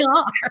 So We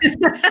are.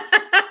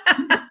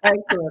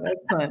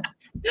 Excellent.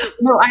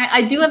 No,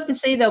 I do have to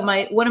say though,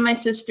 one of my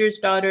sister's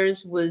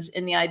daughters was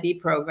in the IB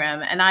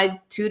program, and I've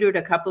tutored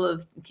a couple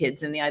of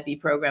kids in the IB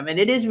program, and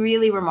it is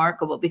really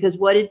remarkable because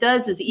what it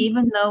does is,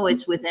 even though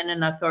it's within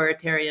an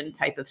authoritarian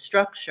type of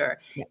structure,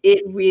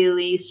 it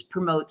really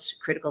promotes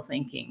critical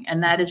thinking,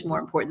 and that is more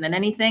important than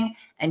anything.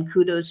 And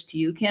kudos to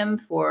you, Kim,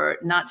 for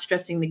not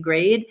stressing the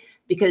grade,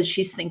 because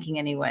she's thinking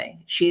anyway.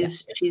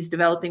 She's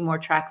developing more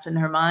tracks in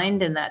her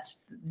mind, and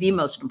that's the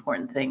most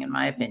important thing, in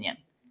my opinion.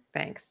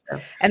 Thanks.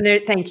 And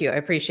thank you. I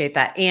appreciate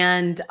that.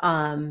 And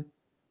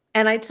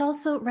it's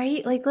also,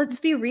 right, like, let's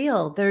be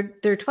real.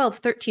 They're 12,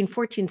 13,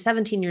 14,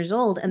 17 years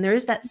old. And there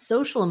is that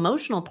social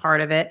emotional part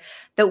of it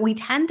that we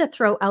tend to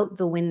throw out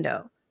the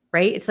window,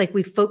 right? It's like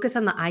we focus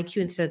on the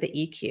IQ instead of the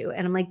EQ.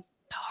 And I'm like,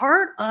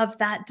 part of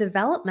that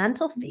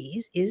developmental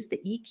phase is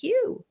the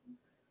EQ.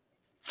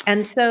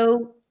 And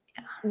so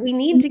we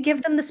need to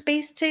give them the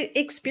space to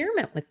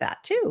experiment with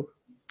that too.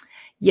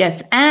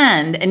 Yes.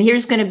 And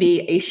here's going to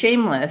be a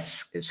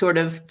shameless sort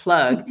of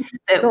plug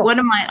that Cool. one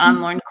of my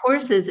online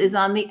courses is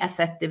on the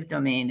affective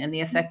domain. And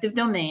the affective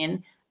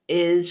domain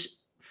is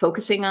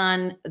focusing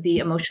on the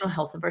emotional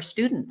health of our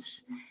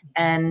students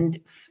and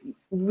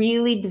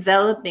really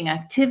developing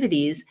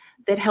activities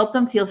that help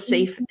them feel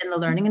safe in the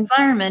learning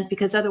environment,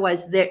 because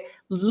otherwise their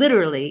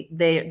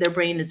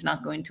brain is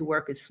not going to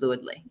work as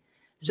fluidly.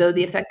 So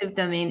the affective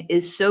domain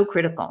is so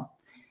critical.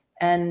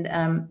 And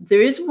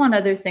there is one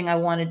other thing I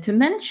wanted to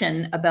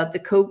mention about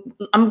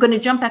I'm going to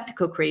jump back to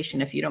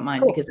co-creation, if you don't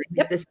mind, Cool. because I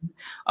think this is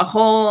a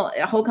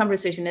whole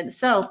conversation in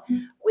itself.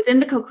 Within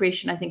the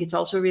co-creation, I think it's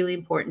also really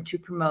important to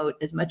promote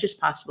as much as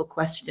possible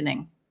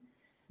questioning.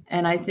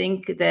 And I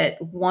think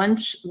that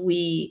once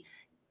we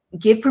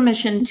give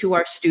permission to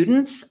our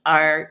students,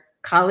 our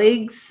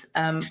colleagues,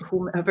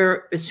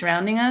 whomever is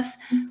surrounding us,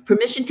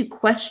 permission to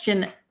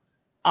question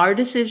our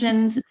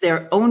decisions,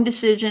 their own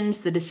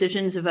decisions, the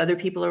decisions of other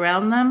people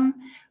around them,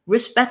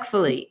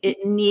 respectfully.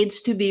 It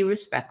needs to be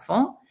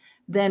respectful.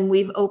 Then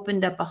we've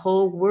opened up a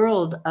whole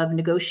world of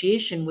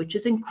negotiation, which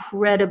is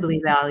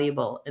incredibly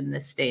valuable in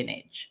this day and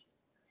age.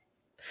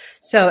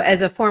 So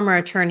as a former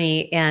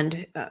attorney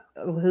and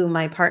who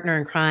my partner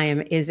in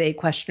crime is a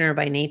questioner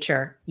by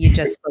nature, you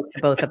just spoke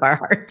to both of our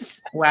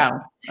hearts.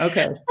 Wow.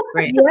 Okay,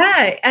 great.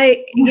 Yeah,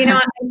 I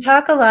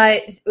talk a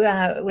lot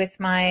with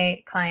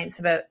my clients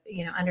about,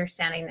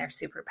 understanding their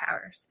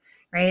superpowers,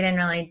 right? And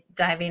really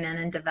diving in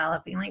and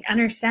developing, like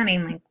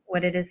understanding like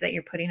what it is that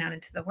you're putting out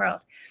into the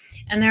world.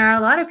 And there are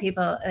a lot of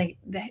people like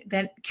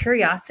that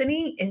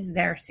curiosity is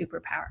their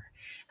superpower.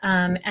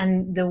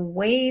 And the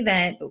way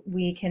that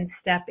we can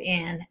step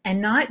in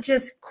and not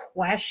just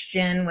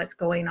question what's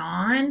going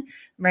on,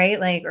 right?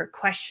 Like, or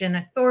question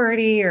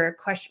authority or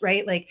question,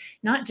 right? Like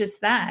not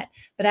just that,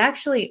 but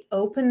actually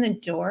open the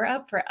door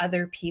up for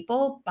other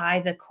people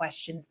by the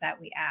questions that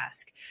we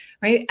ask,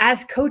 right?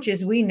 As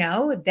coaches, we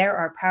know there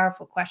are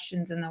powerful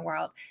questions in the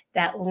world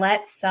that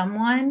let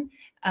someone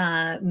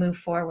move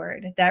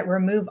forward, that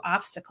remove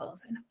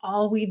obstacles. And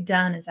all we've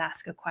done is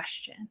ask a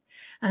question.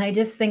 And I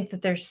just think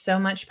that there's so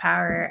much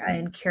power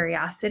in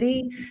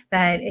curiosity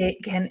that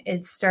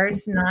it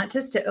starts not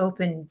just to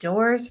open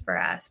doors for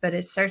us, but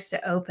it starts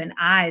to open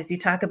eyes. You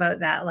talk about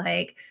that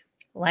like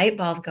light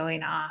bulb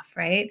going off,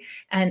 right?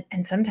 And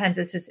sometimes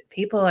it's just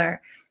people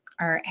are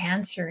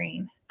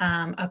answering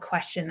a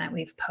question that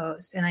we've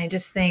posed. And I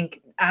just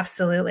think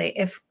absolutely,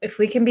 if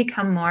we can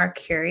become more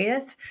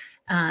curious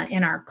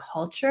in our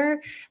culture,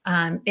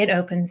 it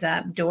opens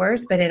up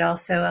doors, but it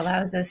also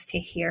allows us to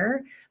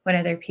hear what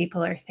other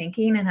people are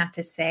thinking and have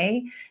to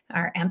say.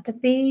 Our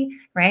empathy,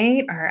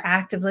 right? Our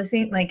active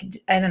listening, like,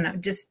 I don't know,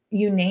 just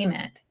you name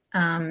it.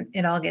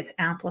 It all gets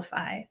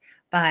amplified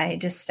by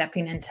just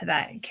stepping into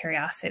that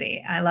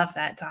curiosity. I love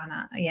that,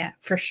 Donna. Yeah,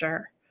 for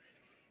sure.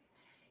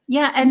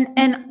 Yeah.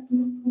 And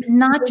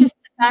not just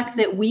the fact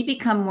that we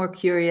become more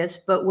curious,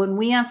 but when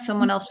we ask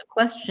someone else a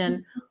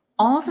question,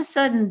 all of a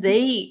sudden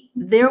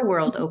their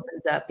world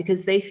opens up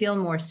because they feel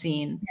more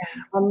seen.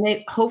 Yeah.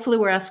 Hopefully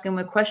we're asking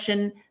them a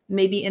question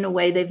maybe in a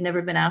way they've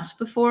never been asked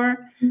before.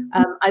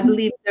 I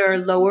believe there are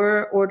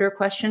lower order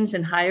questions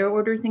and higher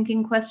order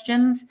thinking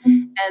questions.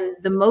 And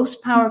the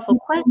most powerful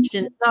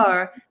questions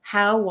are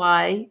how,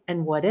 why,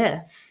 and what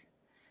if.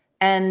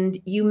 And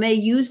you may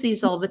use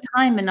these all the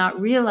time and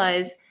not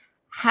realize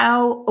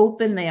how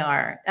open they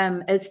are.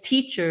 As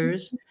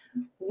teachers,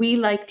 we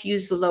like to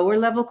use the lower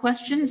level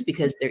questions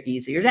because they're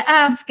easier to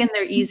ask and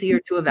they're easier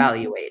to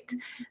evaluate.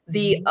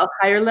 The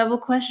higher level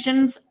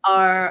questions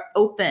are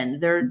open.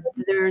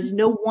 There's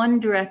no one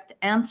direct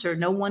answer,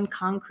 no one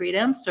concrete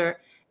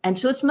answer. And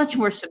so it's much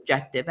more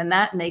subjective. And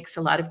that makes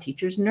a lot of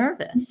teachers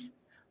nervous.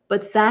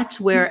 But that's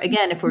where,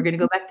 again, if we're going to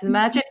go back to the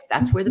magic,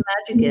 that's where the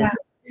magic is.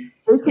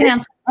 They can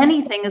answer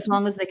anything as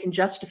long as they can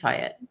justify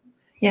it.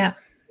 Yeah.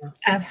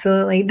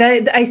 Absolutely.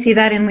 I see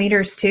that in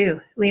leaders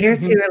too.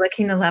 Leaders who are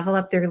looking to level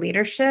up their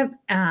leadership,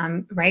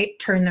 right?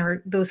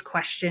 Turn those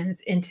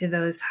questions into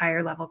those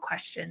higher level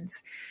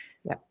questions.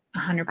 Yeah.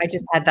 100%. I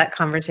just had that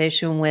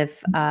conversation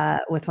with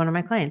one of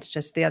my clients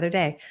just the other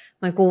day.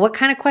 I'm like, well, what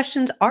kind of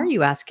questions are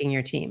you asking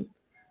your team?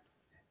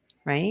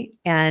 Right.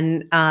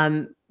 And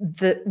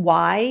the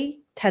why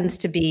tends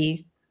to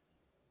be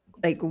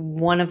like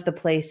one of the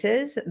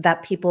places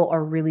that people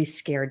are really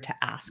scared to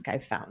ask,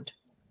 I've found.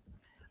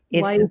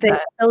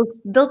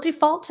 They'll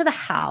default to the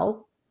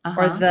how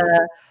or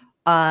the,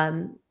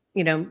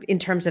 in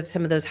terms of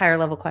some of those higher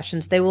level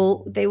questions,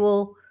 they'll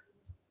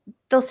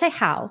say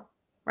how,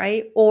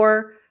 right?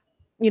 Or,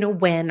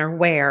 when or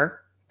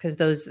where, because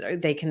those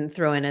they can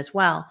throw in as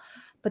well.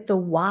 But the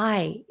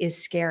why is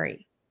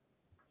scary.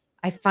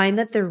 I find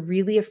that they're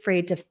really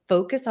afraid to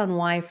focus on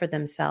why for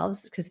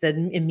themselves because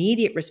the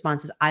immediate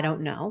response is, I don't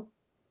know.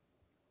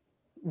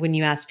 When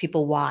you ask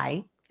people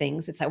why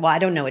things, it's like, well, I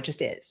don't know. It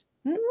just is.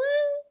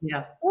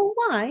 Yeah. Well,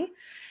 why?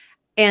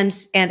 And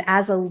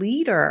as a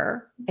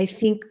leader, I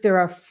think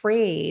they're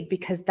afraid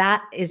because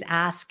that is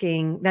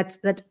asking, that's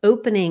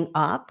opening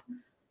up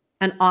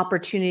an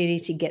opportunity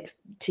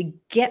to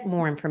get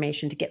more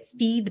information, to get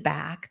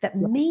feedback that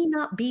may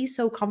not be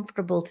so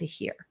comfortable to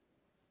hear.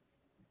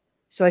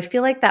 So I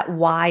feel like that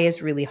why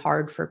is really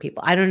hard for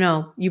people. I don't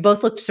know. You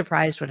both looked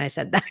surprised when I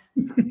said that.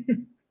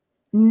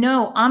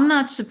 No, I'm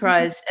not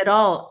surprised at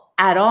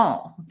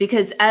all,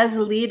 because as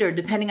a leader,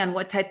 depending on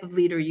what type of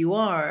leader you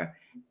are,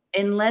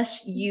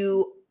 unless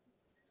you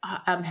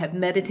have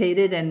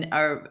meditated and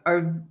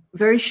are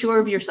very sure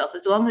of yourself,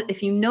 as long as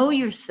if you know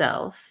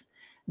yourself,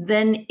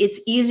 then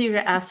it's easier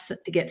to ask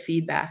to get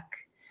feedback,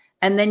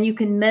 and then you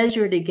can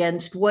measure it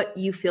against what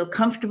you feel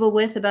comfortable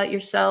with about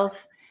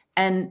yourself.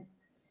 And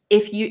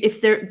if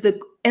the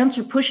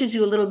answer pushes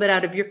you a little bit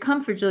out of your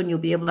comfort zone, you'll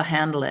be able to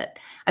handle it.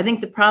 I think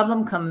the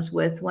problem comes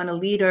with when a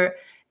leader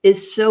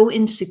is so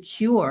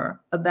insecure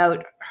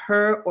about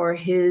her or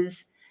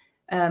his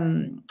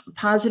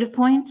positive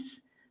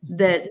points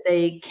that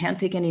they can't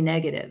take any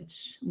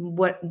negatives.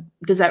 What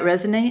does that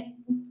resonate?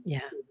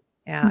 Yeah.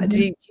 Mm-hmm.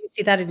 Do you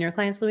see that in your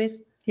clients,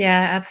 Louise?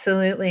 Yeah,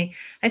 absolutely.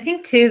 I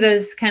think too,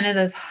 those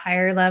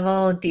higher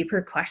level,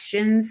 deeper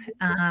questions,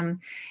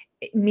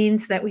 it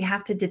means that we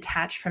have to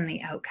detach from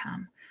the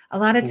outcome. A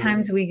lot of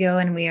times we go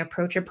and we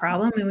approach a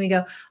problem and we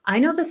go, I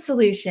know the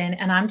solution,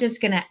 and I'm just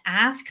going to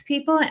ask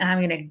people and I'm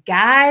going to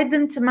guide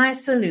them to my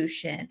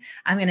solution.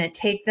 I'm going to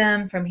take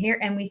them from here.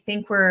 And we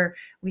think we're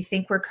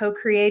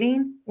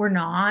co-creating. We're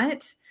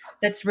not.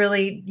 That's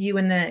really you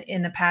in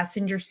the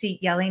passenger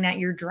seat yelling at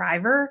your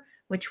driver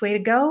which way to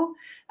go,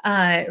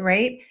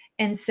 right?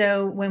 And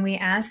so when we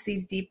ask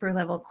these deeper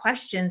level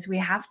questions, we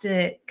have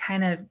to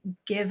kind of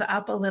give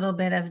up a little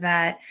bit of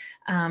that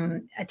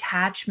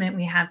attachment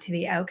we have to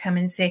the outcome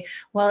and say,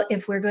 well,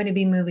 if we're going to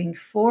be moving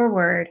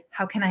forward,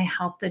 how can I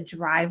help the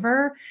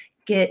driver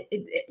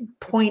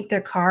point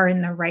their car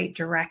in the right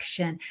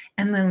direction?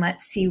 And then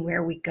let's see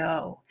where we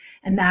go.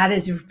 And that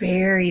is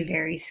very,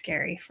 very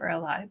scary for a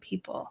lot of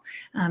people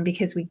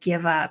because we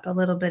give up a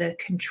little bit of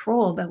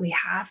control, but we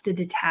have to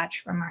detach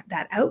from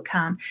that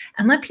outcome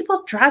and let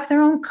people drive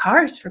their own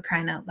cars, for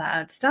crying out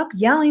loud. Stop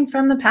yelling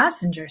from the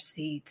passenger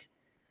seat.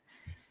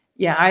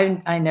 Yeah,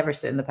 I never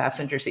sit in the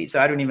passenger seat,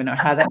 so I don't even know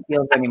how that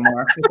feels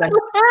anymore.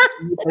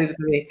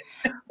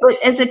 But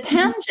as a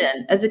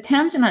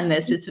tangent on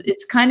this,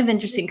 it's kind of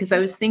interesting because I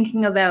was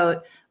thinking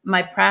about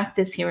my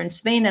practice here in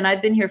Spain, and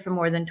I've been here for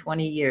more than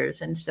 20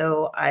 years. And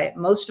so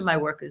most of my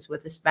work is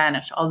with the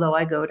Spanish, although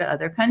I go to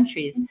other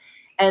countries.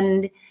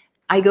 And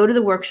I go to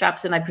the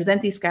workshops and I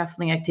present these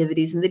scaffolding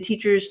activities, and the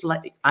teachers'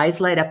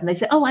 eyes light up and they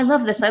say, oh, I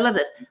love this,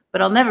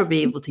 but I'll never be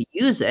able to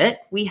use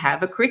it. We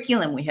have a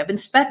curriculum, we have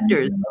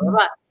inspectors, blah, blah,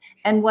 blah.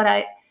 And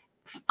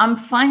I'm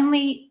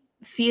finally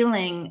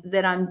feeling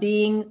that I'm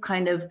being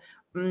kind of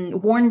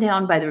worn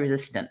down by the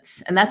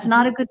resistance. And that's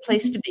not a good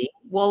place to be.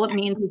 All it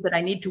means is that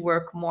I need to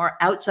work more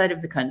outside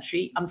of the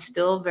country. I'm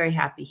still very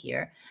happy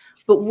here.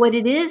 But what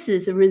it is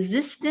a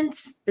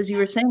resistance, as you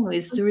were saying,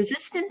 Louise, it's a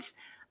resistance.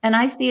 And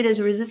I see it as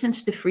a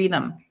resistance to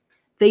freedom.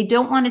 They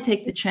don't want to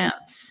take the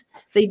chance.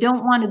 They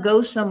don't want to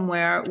go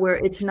somewhere where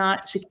it's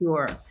not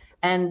secure.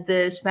 And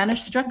the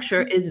Spanish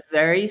structure is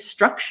very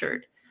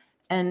structured.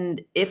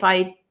 And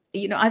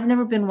I've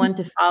never been one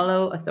to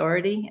follow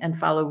authority and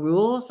follow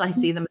rules. I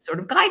see them as sort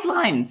of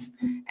guidelines.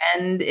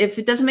 And if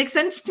it doesn't make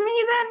sense to me,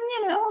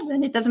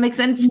 then it doesn't make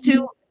sense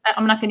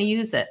I'm not going to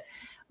use it.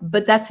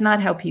 But that's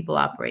not how people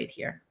operate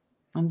here.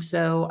 And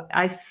so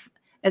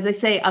as I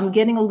say, I'm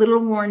getting a little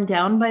worn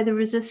down by the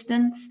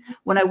resistance.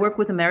 When I work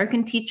with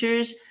American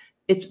teachers,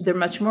 they're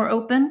much more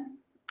open.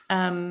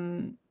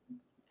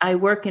 I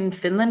work in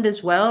Finland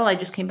as well. I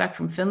just came back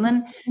from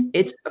Finland.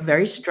 It's a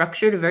very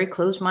structured, a very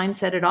closed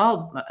mindset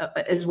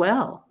as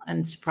well,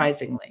 and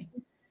surprisingly.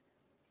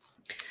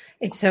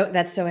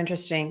 That's so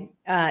interesting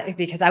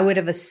because I would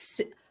have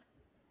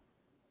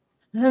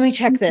let me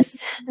check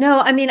this. No,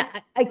 I mean,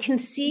 I can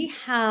see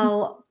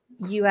how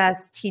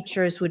U.S.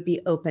 teachers would be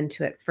open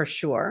to it for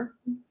sure.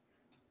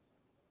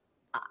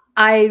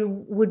 I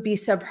would be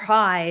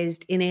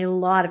surprised in a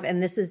lot of,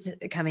 and this is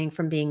coming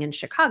from being in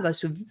Chicago,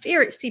 so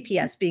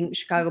CPS being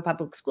Chicago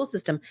Public School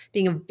System,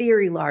 being a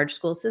very large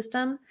school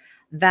system,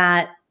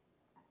 that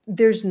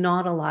there's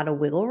not a lot of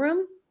wiggle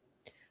room.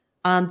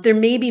 There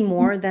may be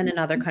more than in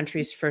other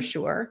countries for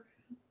sure.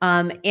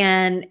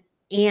 And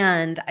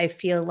I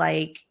feel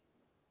like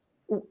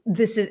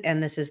this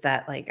is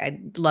that, like,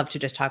 I'd love to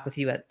just talk with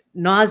you ad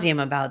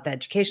nauseum about the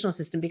educational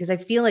system, because I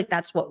feel like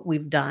that's what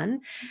we've done.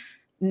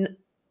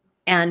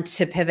 And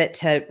to pivot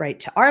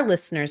to our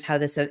listeners, how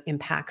this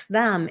impacts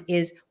them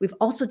is we've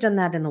also done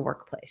that in the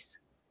workplace.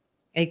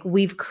 Like,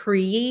 we've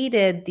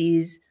created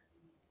these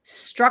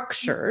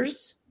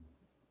structures,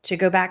 to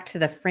go back to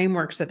the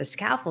frameworks or the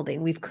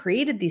scaffolding. We've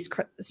created these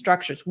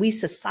structures. We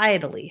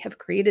societally have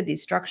created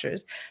these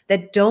structures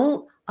that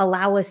don't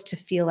allow us to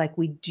feel like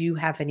we do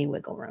have any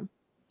wiggle room,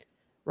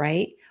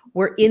 right?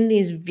 We're in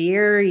these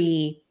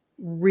very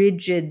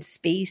rigid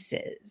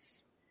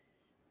spaces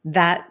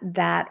that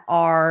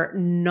are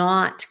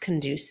not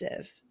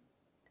conducive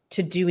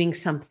to doing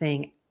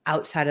something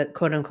outside of,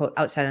 quote unquote,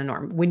 outside the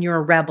norm. When you're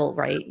a rebel,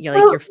 right?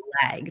 You're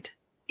flagged.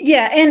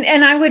 Yeah,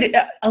 and I would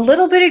a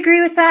little bit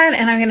agree with that,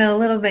 and I'm going to a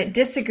little bit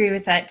disagree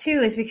with that too,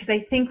 is because I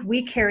think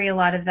we carry a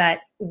lot of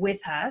that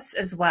with us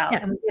as well,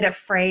 Yes. and we get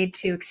afraid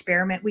to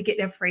experiment. We get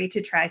afraid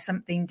to try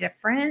something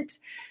different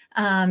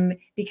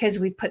because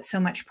we've put so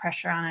much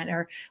pressure on it,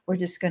 or we're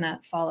just going to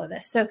follow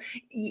this. So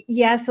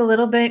yes, a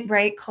little bit,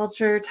 right?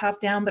 Culture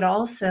top down, but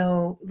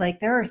also like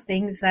there are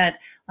things that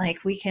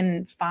like we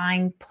can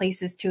find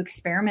places to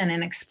experiment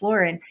and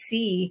explore and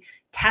see,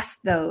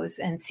 test those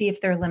and see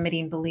if they're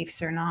limiting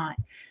beliefs or not.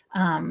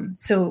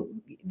 So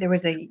there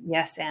was a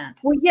yes and.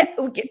 Well, yeah,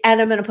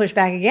 and I'm going to push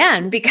back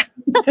again because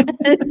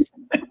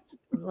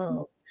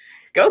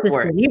Go this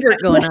for it. believer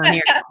going on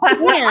here.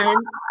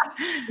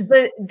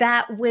 And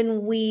that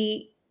when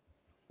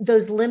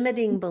those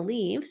limiting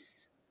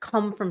beliefs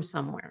come from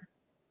somewhere.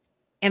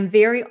 And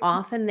very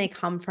often they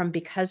come from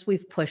because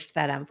we've pushed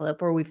that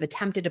envelope or we've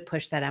attempted to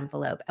push that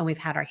envelope and we've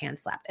had our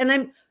hands slapped. And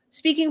I'm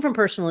speaking from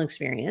personal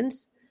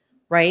experience,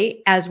 right?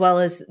 As well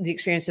as the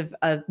experience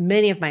of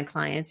many of my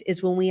clients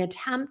is when we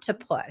attempt to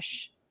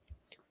push,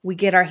 we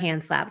get our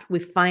hands slapped. We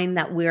find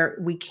that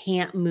we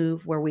can't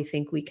move where we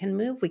think we can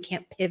move. We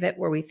can't pivot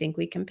where we think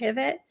we can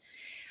pivot.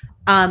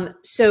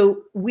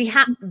 So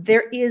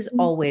there is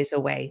always a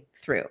way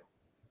through.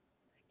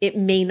 It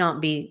may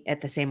not be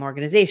at the same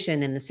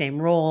organization, in the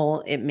same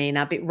role. It may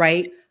not be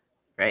right.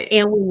 Right.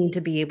 And we need to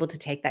be able to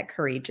take that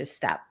courageous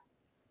step.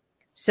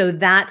 So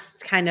that's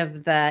kind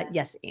of the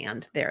yes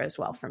and there as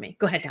well for me.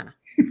 Go ahead, Donna.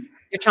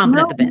 You're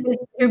chomping at the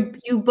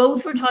bit. You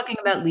both were talking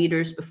about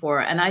leaders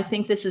before, and I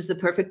think this is the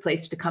perfect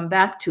place to come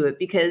back to it,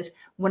 because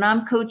when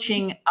I'm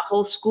coaching a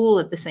whole school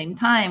at the same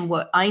time,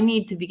 what I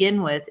need to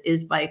begin with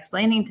is by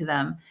explaining to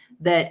them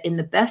that in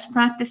the best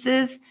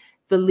practices,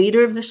 the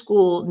leader of the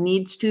school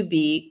needs to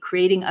be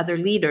creating other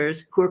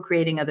leaders who are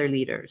creating other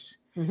leaders.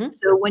 Mm-hmm.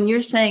 So when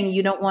you're saying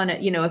you don't want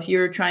to, if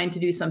you're trying to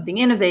do something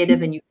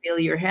innovative and you feel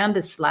your hand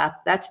is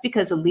slapped, that's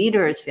because a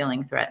leader is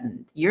feeling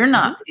threatened. You're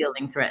not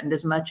feeling threatened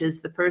as much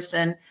as the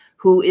person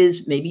who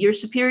is maybe your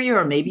superior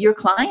or maybe your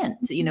client,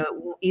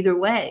 either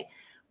way.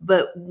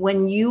 But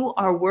when you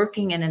are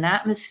working in an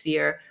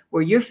atmosphere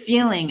where you're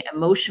feeling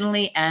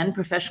emotionally and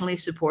professionally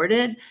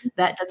supported,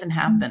 that doesn't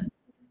happen.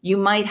 You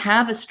might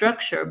have a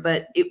structure,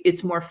 but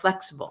it's more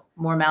flexible,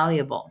 more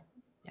malleable.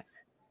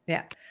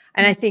 Yeah.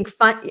 And I think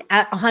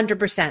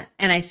 100%.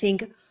 And I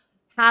think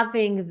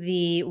having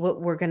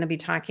what we're going to be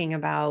talking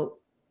about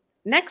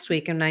next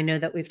week, and I know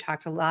that we've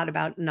talked a lot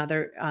about in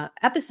other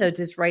episodes,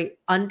 is right,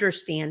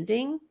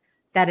 understanding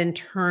that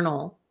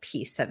internal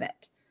piece of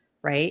it,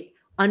 right?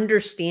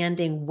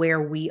 Understanding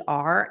where we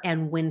are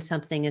and when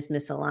something is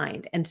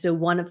misaligned. And so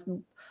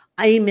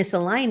a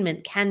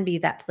misalignment can be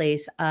that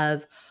place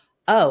of,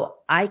 oh,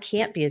 I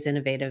can't be as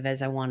innovative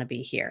as I want to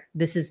be here.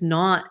 This is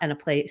not in a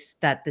place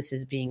that this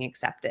is being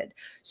accepted.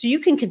 So you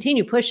can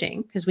continue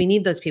pushing because we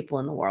need those people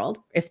in the world.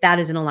 If that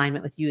is in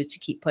alignment with you, to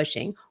keep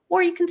pushing,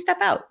 or you can step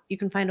out. You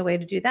can find a way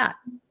to do that,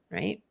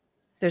 right?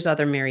 There's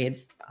other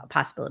myriad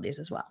possibilities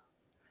as well.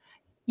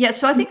 Yeah,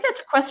 so I think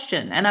that's a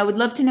question. And I would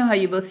love to know how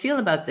you both feel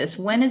about this.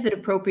 When is it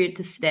appropriate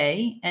to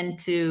stay and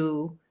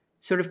to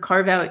sort of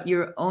carve out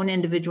your own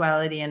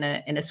individuality in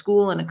a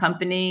school, in a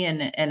company,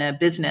 and a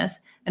business?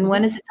 And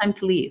when is it time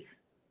to leave?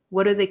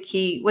 What's the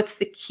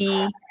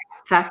key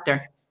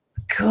factor?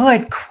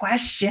 Good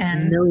question.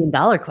 $1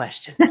 million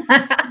question.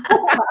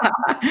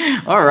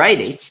 All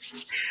righty.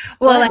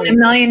 Well, a $1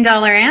 million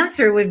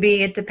answer would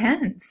be, it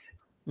depends.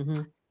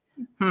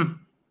 Mm-hmm.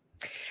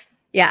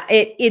 Yeah,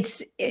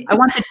 it's. I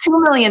want the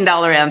 $2 million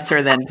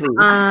answer then, please.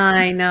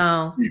 I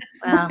know.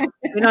 Well,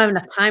 we don't have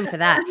enough time for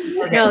that.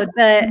 No,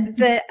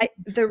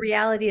 the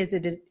reality is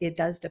it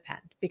does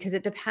depend, because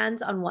it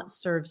depends on what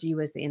serves you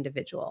as the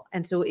individual.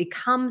 And so it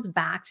comes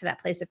back to that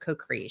place of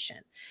co-creation.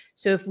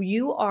 So if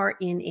you are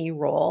in a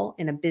role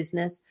in a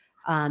business,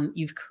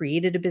 you've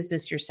created a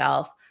business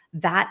yourself,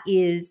 that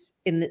is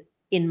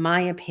in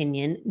my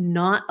opinion,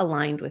 not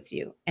aligned with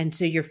you. And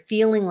so you're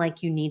feeling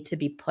like you need to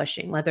be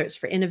pushing, whether it's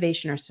for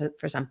innovation or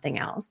for something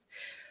else.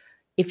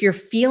 If you're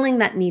feeling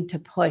that need to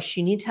push,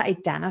 you need to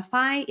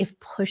identify if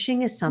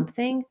pushing is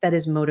something that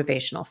is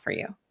motivational for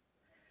you.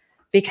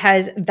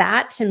 Because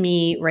that, to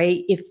me,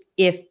 right,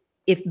 if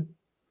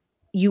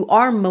you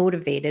are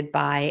motivated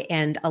by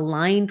and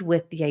aligned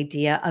with the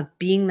idea of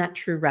being that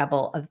true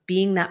rebel, of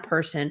being that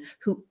person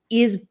who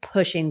is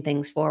pushing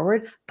things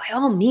forward, by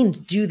all means,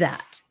 do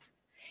that.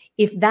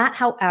 If that,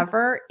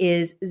 however,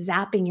 is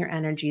zapping your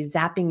energy,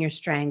 zapping your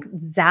strength,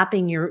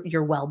 zapping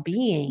your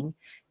well-being,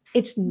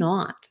 it's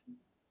not.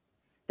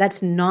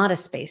 That's not a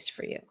space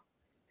for you.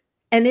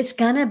 And it's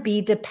going to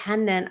be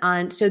dependent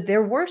on, so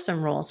there were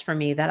some roles for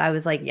me that I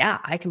was like, yeah,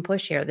 I can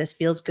push here. This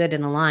feels good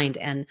and aligned,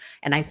 and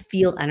I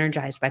feel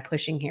energized by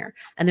pushing here.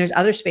 And there's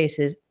other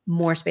spaces,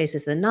 more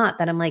spaces than not,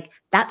 that I'm like,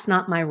 that's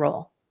not my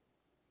role.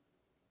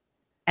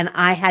 And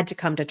I had to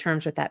come to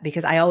terms with that,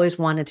 because I always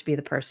wanted to be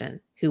the person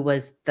who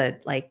was the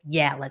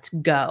yeah, let's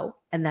go.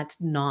 And that's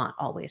not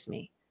always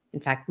me. In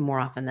fact, more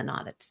often than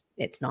not,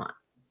 it's not.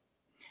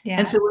 Yeah.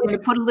 And so we're going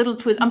to put a little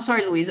twist. I'm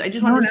sorry, Louise. I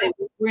just want to say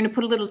we're going to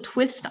put a little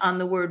twist on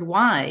the word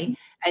why.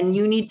 And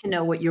you need to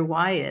know what your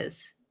why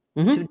is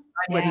to decide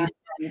whether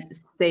you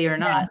stay or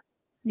not.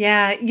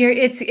 Yeah,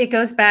 it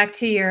goes back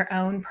to your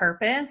own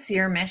purpose,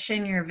 your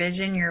mission, your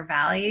vision, your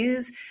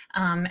values,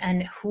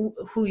 and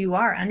who you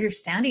are,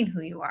 understanding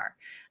who you are.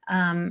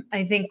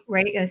 I think,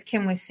 right, as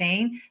Kim was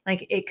saying,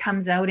 like it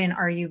comes out in,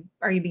 are you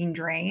being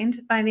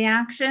drained by the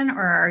action,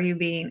 or are you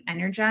being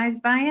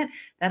energized by it?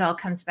 That all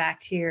comes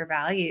back to your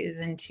values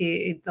and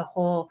to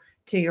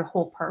your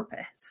whole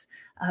purpose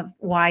of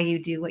why you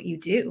do what you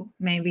do.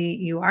 Maybe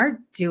you are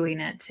doing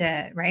it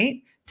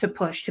to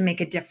push, to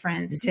make a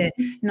difference, to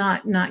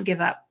not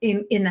give up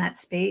in that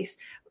space.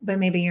 But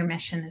maybe your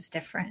mission is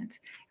different,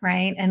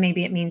 right? And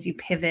maybe it means you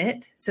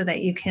pivot so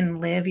that you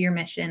can live your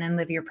mission and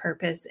live your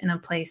purpose in a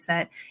place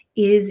that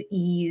is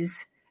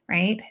ease,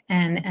 right?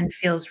 And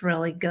feels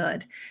really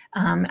good.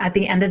 At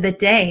the end of the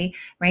day,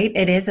 right?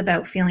 It is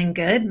about feeling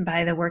good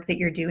by the work that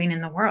you're doing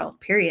in the world,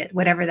 period,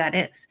 whatever that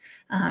is.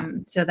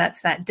 So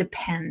that's that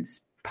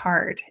depends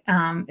part.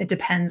 It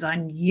depends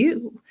on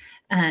you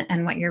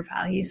and what your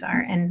values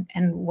are and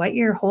what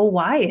your whole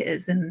why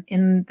is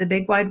in the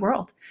big wide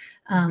world.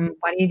 Why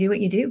do you do what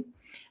you do?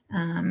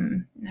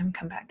 And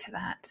come back to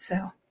that.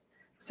 So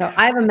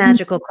I have a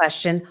magical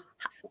question.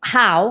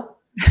 How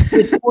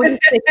did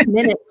 46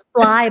 minutes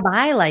fly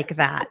by like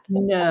that?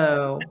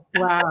 No.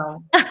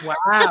 Wow.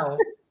 Wow.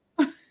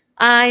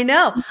 I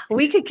know.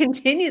 We could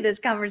continue this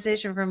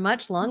conversation for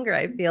much longer,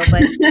 I feel,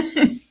 but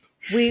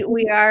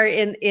we are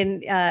in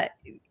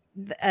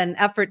an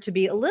effort to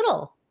be a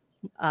little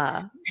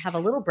have a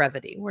little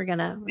brevity. We're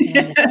gonna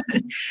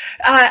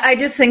I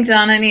just think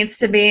Donna needs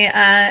to be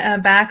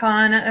back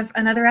on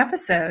another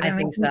episode, and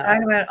we can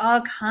talk about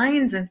all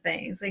kinds of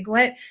things,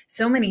 like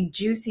so many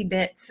juicy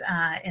bits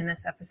in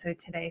this episode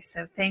today.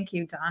 So thank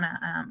you,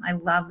 Donna. I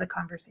love the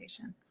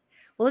conversation.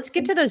 Well, let's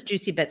get to those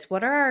juicy bits.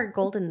 What are our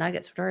golden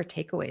nuggets? What are our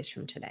takeaways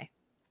from today?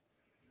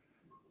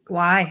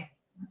 Why?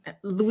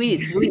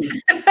 Louise, you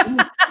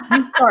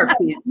start,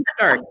 please. You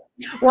start.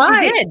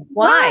 Why? She did.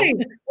 Why?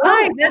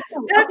 That's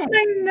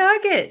my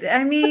nugget.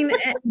 I mean,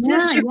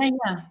 just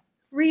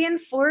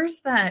reinforce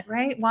that,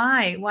 right?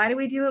 Why? Why do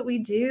we do what we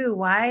do?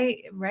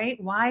 Why? Right?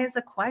 Why is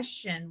a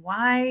question.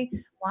 Why?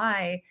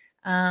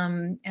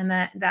 And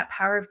that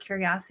power of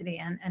curiosity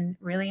and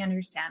really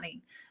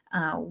understanding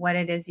what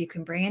it is you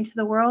can bring into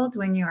the world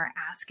when you are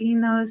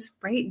asking those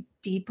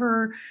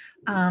deeper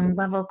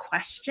level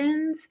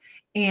questions.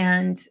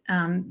 And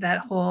that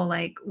whole,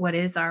 like, what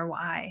is our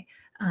why?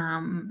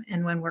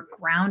 And when we're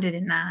grounded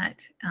in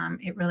that,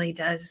 it really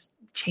does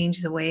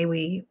change the way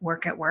we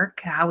work at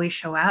work, how we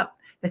show up,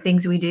 the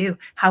things we do,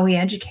 how we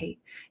educate,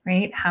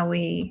 right? How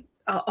we,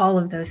 all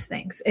of those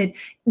things.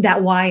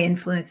 That why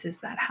influences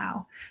that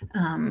how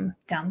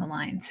down the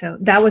line. So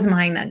that was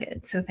my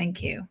nugget. So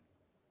thank you.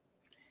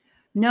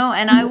 No,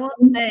 and I will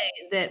say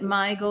that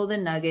my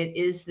golden nugget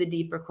is the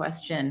deeper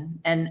question.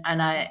 And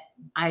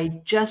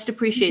I just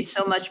appreciate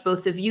so much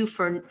both of you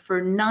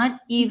for not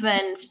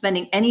even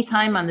spending any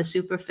time on the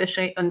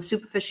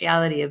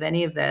superficiality of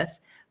any of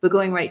this, but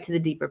going right to the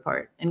deeper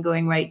part and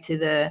going right to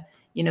the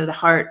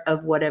heart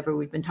of whatever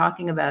we've been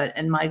talking about.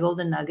 And my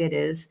golden nugget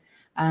is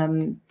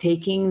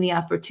taking the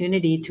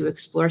opportunity to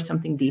explore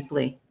something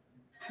deeply.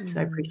 So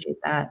I appreciate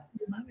that.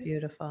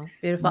 Beautiful.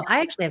 Beautiful.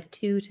 I actually have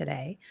two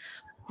today.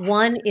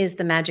 One is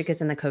the magic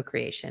is in the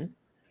co-creation,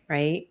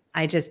 right?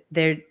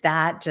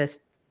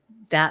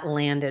 That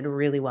landed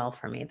really well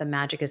for me. The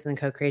magic is in the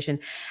co-creation.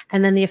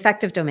 And then the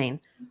affective domain,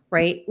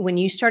 right? When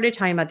you started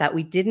talking about that,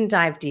 we didn't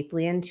dive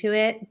deeply into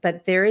it,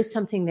 but there is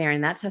something there.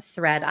 And that's a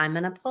thread I'm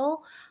going to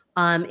pull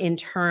in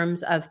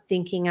terms of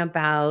thinking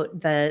about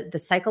the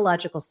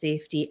psychological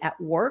safety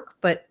at work,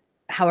 but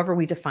however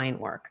we define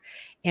work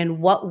and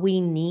what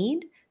we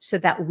need so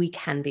that we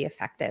can be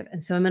effective.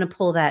 And so I'm going to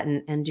pull that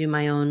and do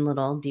my own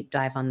little deep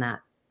dive on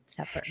that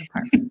separate and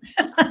apart.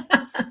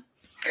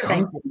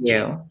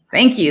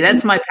 Thank you.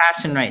 That's my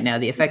passion right now,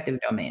 the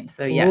affective domain.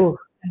 So yes. Ooh,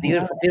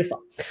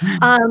 beautiful.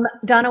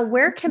 Donna,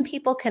 where can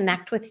people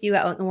connect with you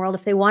out in the world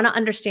if they want to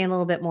understand a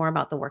little bit more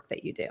about the work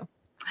that you do?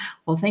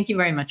 Well, thank you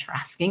very much for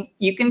asking.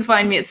 You can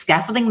find me at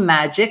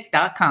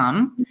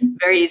scaffoldingmagic.com.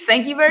 Very easy.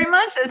 Thank you very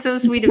much. That's so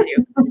sweet of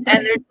you.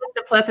 And there's just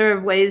a plethora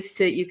of ways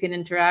you can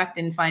interact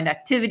and find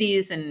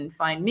activities and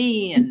find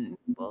me and,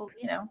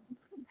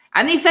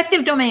 I'm the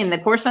affective domain, the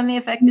course on the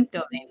affective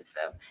domain. So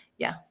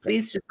yeah,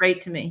 please just write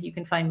to me. You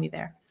can find me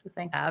there. So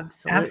thanks.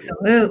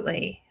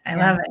 Absolutely. I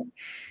love it.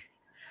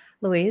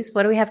 Louise,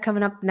 what do we have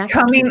coming up next?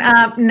 Coming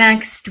up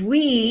next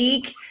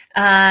week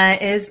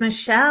is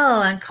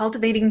Michelle on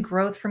cultivating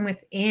growth from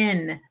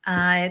within.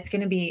 It's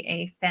going to be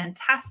a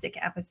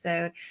fantastic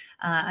episode.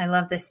 I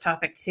love this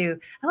topic too.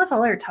 I love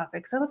all our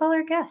topics. I love all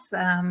our guests. We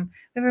have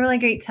a really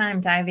great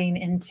time diving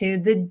into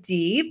the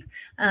deep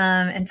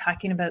and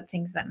talking about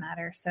things that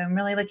matter. So I'm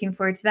really looking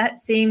forward to that.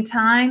 Same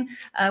time.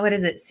 What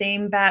is it?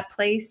 Same bat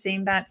place,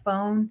 same bat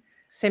phone.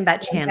 Same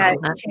bat channel.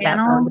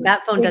 The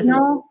bat phone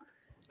doesn't.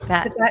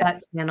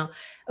 That channel.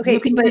 Okay,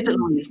 but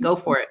go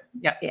for it.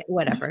 Yeah,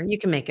 whatever. You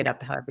can make it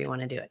up however you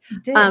want to do it.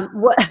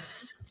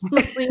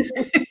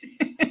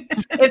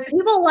 if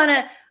people want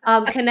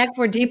to connect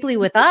more deeply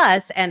with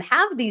us and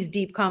have these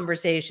deep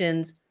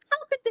conversations, how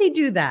could they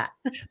do that?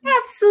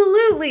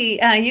 Absolutely.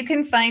 You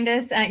can find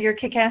us at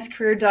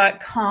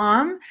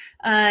yourkickasscareer.com.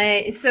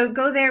 So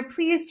go there.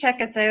 Please check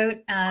us out.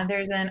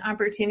 There's an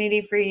opportunity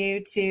for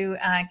you to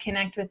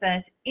connect with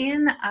us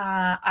in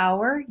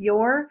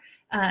your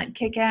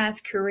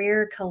Kick-Ass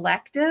Career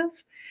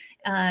Collective.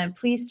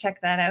 Please check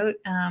that out.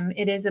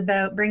 It is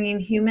about bringing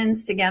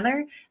humans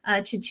together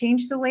to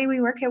change the way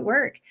we work at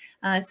work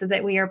so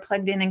that we are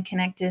plugged in and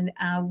connected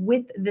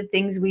with the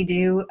things we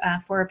do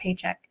for a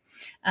paycheck.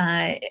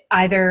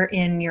 Either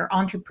in your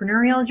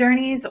entrepreneurial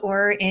journeys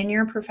or in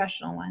your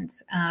professional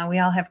ones. We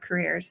all have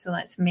careers, so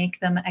let's make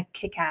them a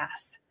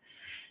kick-ass.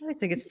 I always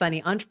think it's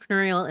funny.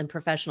 Entrepreneurial and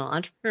professional,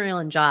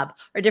 entrepreneurial and job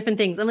are different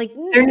things. I'm like,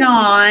 they're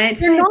not.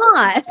 They're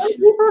not.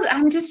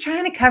 I'm just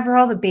trying to cover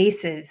all the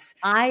bases.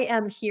 I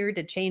am here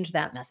to change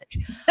that message.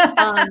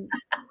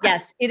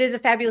 Yes, it is a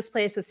fabulous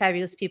place with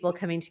fabulous people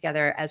coming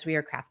together as we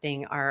are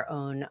crafting our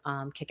own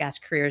kick-ass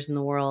careers in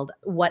the world,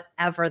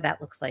 whatever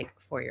that looks like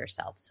for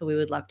yourself. So we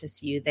would love to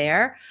see you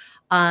there.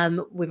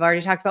 We've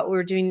already talked about what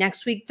we're doing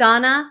next week.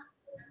 Donna,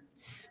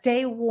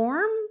 stay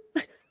warm.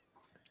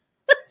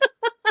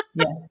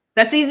 Yeah,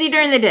 that's easy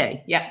during the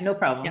day. Yeah, no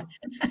problem.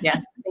 Yeah,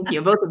 thank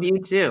you. Both of you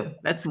too.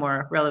 That's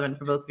more relevant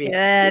for both of you.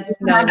 That's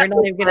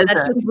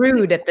just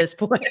rude at this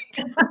point.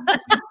 It's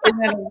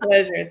been a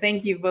pleasure.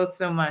 Thank you both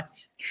so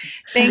much.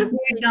 Thank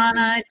you,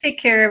 Donna. Take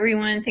care,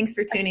 everyone. Thanks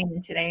for tuning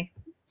in today.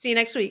 See you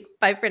next week.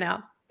 Bye for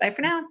now. Bye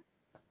for now.